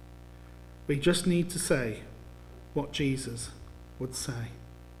 We just need to say what Jesus would say.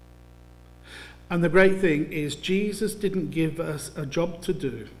 And the great thing is Jesus didn't give us a job to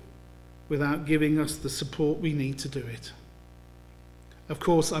do without giving us the support we need to do it. Of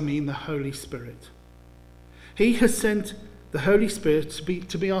course, I mean the Holy Spirit. He has sent the Holy Spirit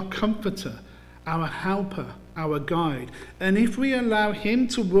to be our comforter, our helper, our guide. And if we allow him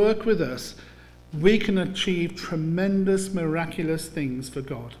to work with us, we can achieve tremendous, miraculous things for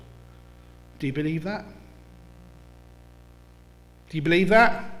God. Do you believe that? Do you believe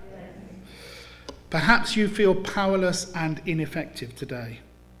that? Yes. Perhaps you feel powerless and ineffective today.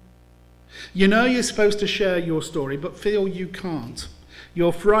 You know you're supposed to share your story, but feel you can't.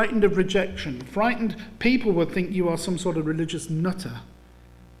 You're frightened of rejection. Frightened people will think you are some sort of religious nutter.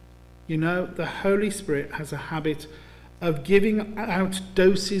 You know, the Holy Spirit has a habit of giving out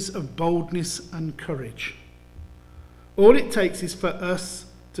doses of boldness and courage. All it takes is for us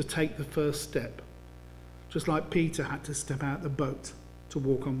to take the first step, just like Peter had to step out the boat to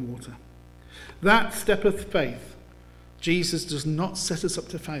walk on water. That step of faith, Jesus does not set us up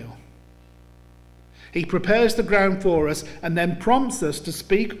to fail. He prepares the ground for us and then prompts us to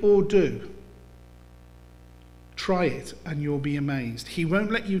speak or do. Try it and you'll be amazed. He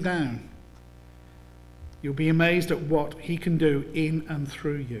won't let you down. You'll be amazed at what he can do in and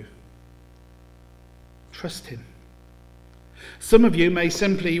through you. Trust him. Some of you may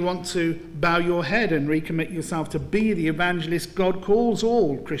simply want to bow your head and recommit yourself to be the evangelist God calls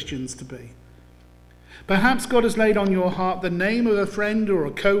all Christians to be. Perhaps God has laid on your heart the name of a friend or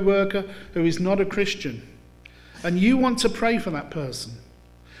a co-worker who is not a Christian, and you want to pray for that person.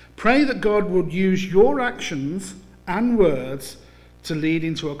 Pray that God would use your actions and words to lead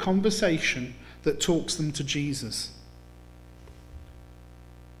into a conversation that talks them to Jesus.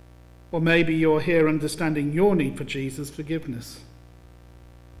 Or maybe you're here understanding your need for Jesus' forgiveness.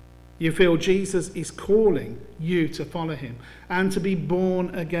 You feel Jesus is calling you to follow him and to be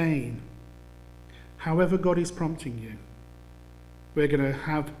born again. However God is prompting you, we're going to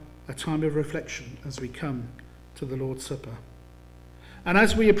have a time of reflection as we come to the Lord's Supper. And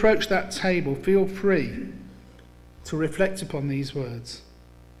as we approach that table, feel free to reflect upon these words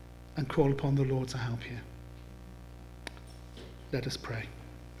and call upon the Lord to help you. Let us pray.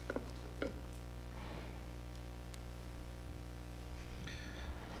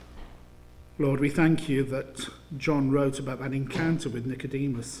 Lord, we thank you that John wrote about that encounter with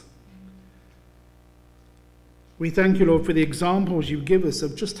Nicodemus. We thank you, Lord, for the examples you give us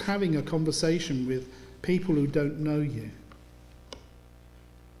of just having a conversation with people who don't know you.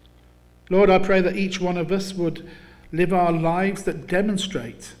 Lord, I pray that each one of us would live our lives that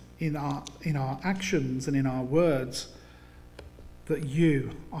demonstrate in our actions and in our words that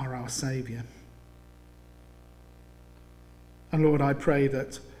you are our Saviour. And Lord, I pray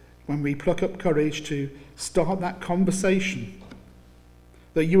that when we pluck up courage to start that conversation,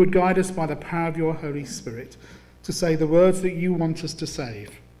 that you would guide us by the power of your Holy Spirit to say the words that you want us to say.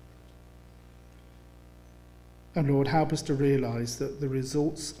 And Lord, help us to realise that the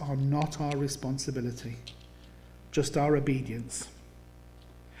results are not our responsibility, just our obedience.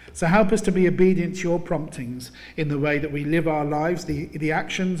 So help us to be obedient to your promptings in the way that we live our lives, the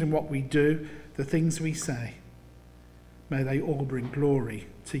actions and what we do, the things we say. May they all bring glory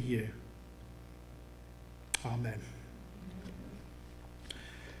to you. Amen.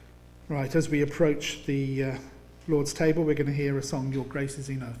 Right, as we approach the Lord's table, we're going to hear a song, Your Grace is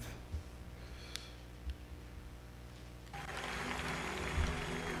Enough.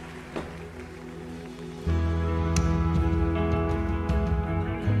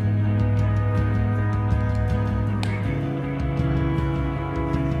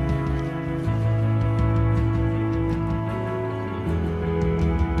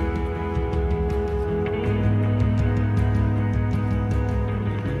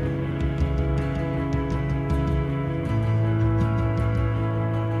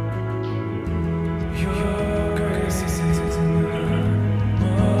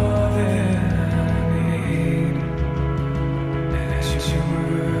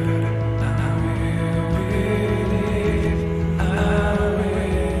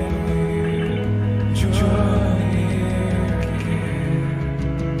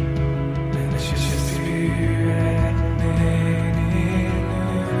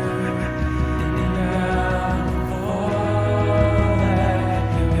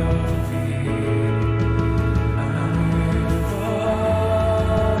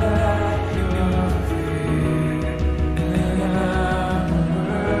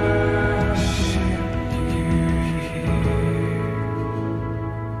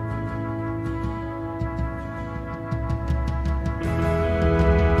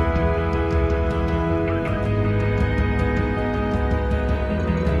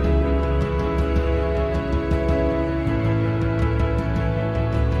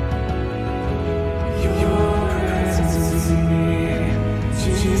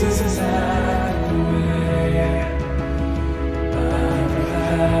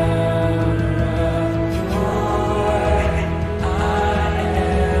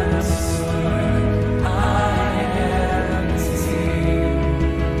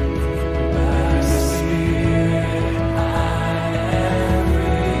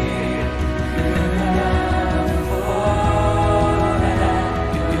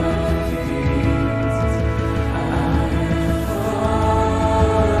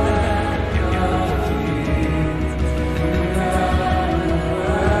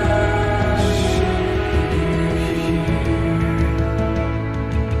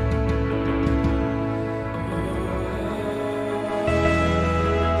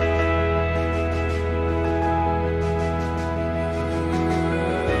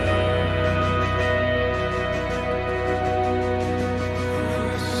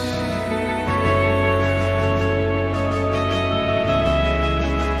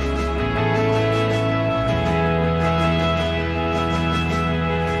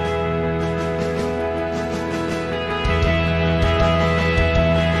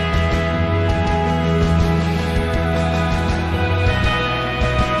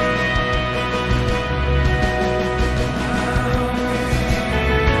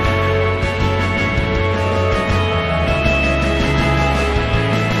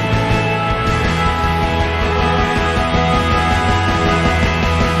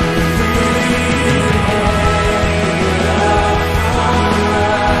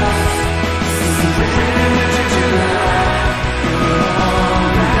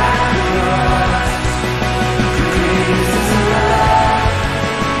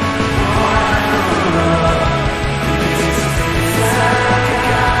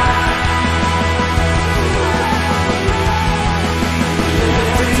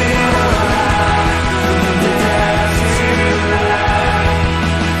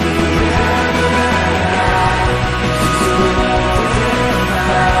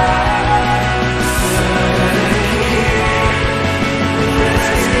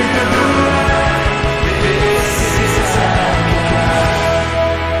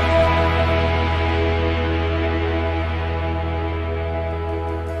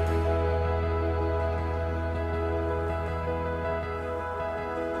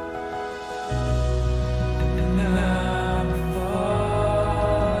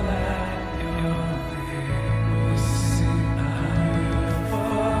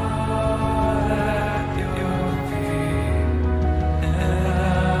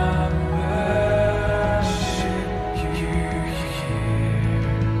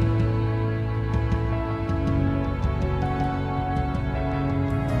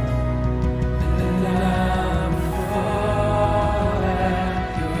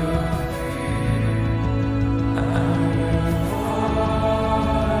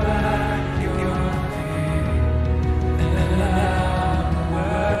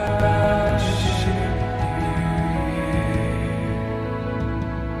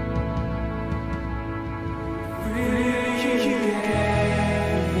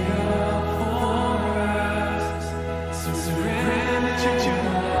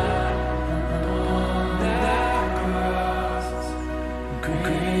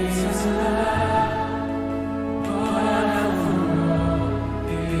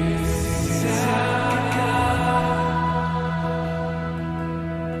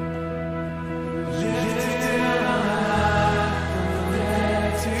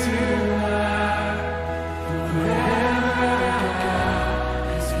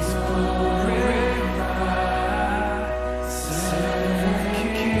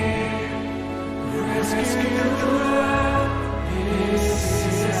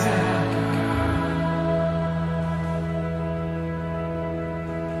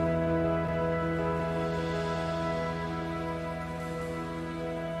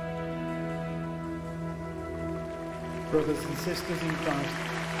 Brothers and sisters in Christ,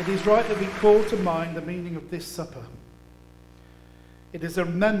 it is right that we call to mind the meaning of this supper. It is a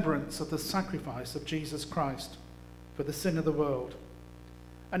remembrance of the sacrifice of Jesus Christ for the sin of the world,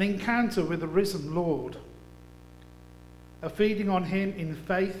 an encounter with the risen Lord, a feeding on him in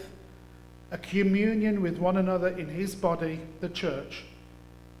faith, a communion with one another in his body, the church,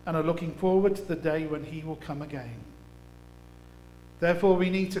 and a looking forward to the day when he will come again. Therefore, we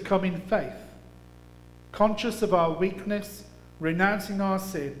need to come in faith, conscious of our weakness, renouncing our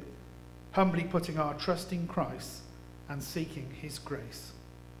sin, humbly putting our trust in Christ, and seeking his grace.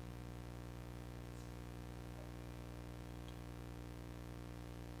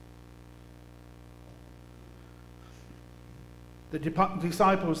 The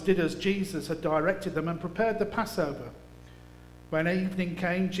disciples did as Jesus had directed them and prepared the Passover. When evening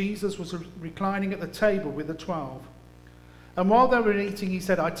came, Jesus was reclining at the table with the 12. And while they were eating, he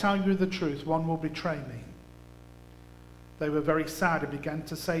said, "I tell you the truth, one will betray me." They were very sad and began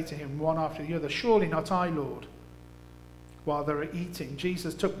to say to him one after the other, "Surely not I, Lord." While they were eating,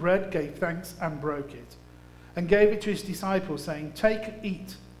 Jesus took bread, gave thanks, and broke it, and gave it to his disciples, saying, "Take,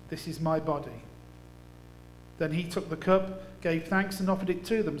 eat, this is my body." Then he took the cup, gave thanks, and offered it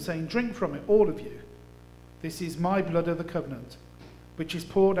to them, saying, "Drink from it, all of you. This is my blood of the covenant, which is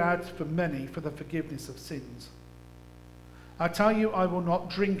poured out for many for the forgiveness of sins. I tell you, I will not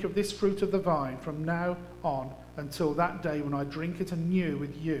drink of this fruit of the vine from now on until that day when I drink it anew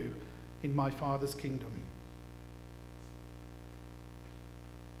with you in my Father's kingdom."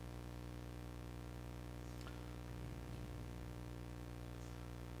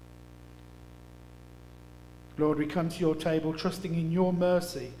 Lord, we come to your table trusting in your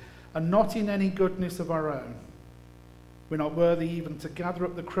mercy and not in any goodness of our own. We're not worthy even to gather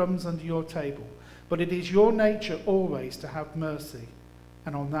up the crumbs under your table, but it is your nature always to have mercy,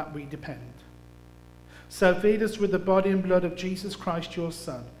 and on that we depend. So feed us with the body and blood of Jesus Christ, your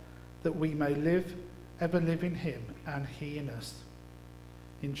Son, that we may live, ever live in him, and he in us.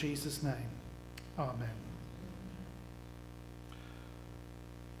 In Jesus' name, amen.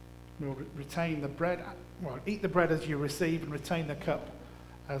 We'll retain the bread, well, eat the bread as you receive, and retain the cup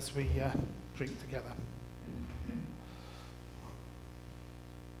as we drink together.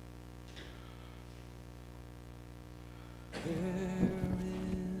 There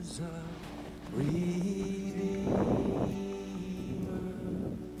is a Redeemer,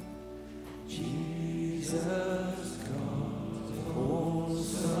 Jesus, God's own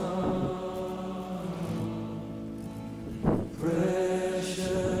Son,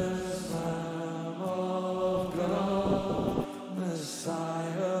 precious Lamb of God,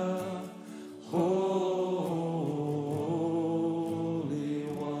 Messiah, Holy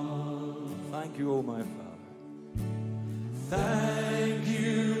One. Thank you, O my Father. Thank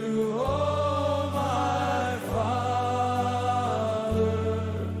you, oh my Father,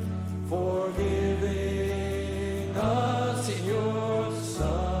 for giving us your Son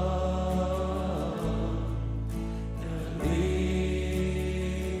and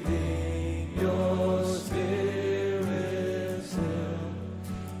leaving your Spirit still.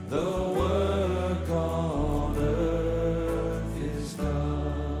 The work on earth is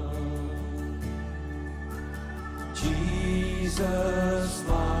done. Jesus,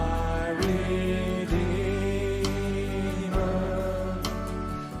 my Redeemer,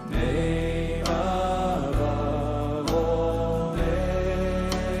 name above all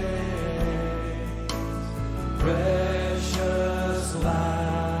names, precious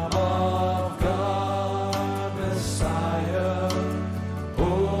Lamb of God, Messiah,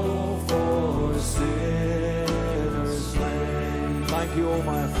 oh, for sinners slain. Thank you, oh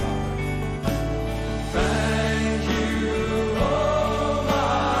my Father.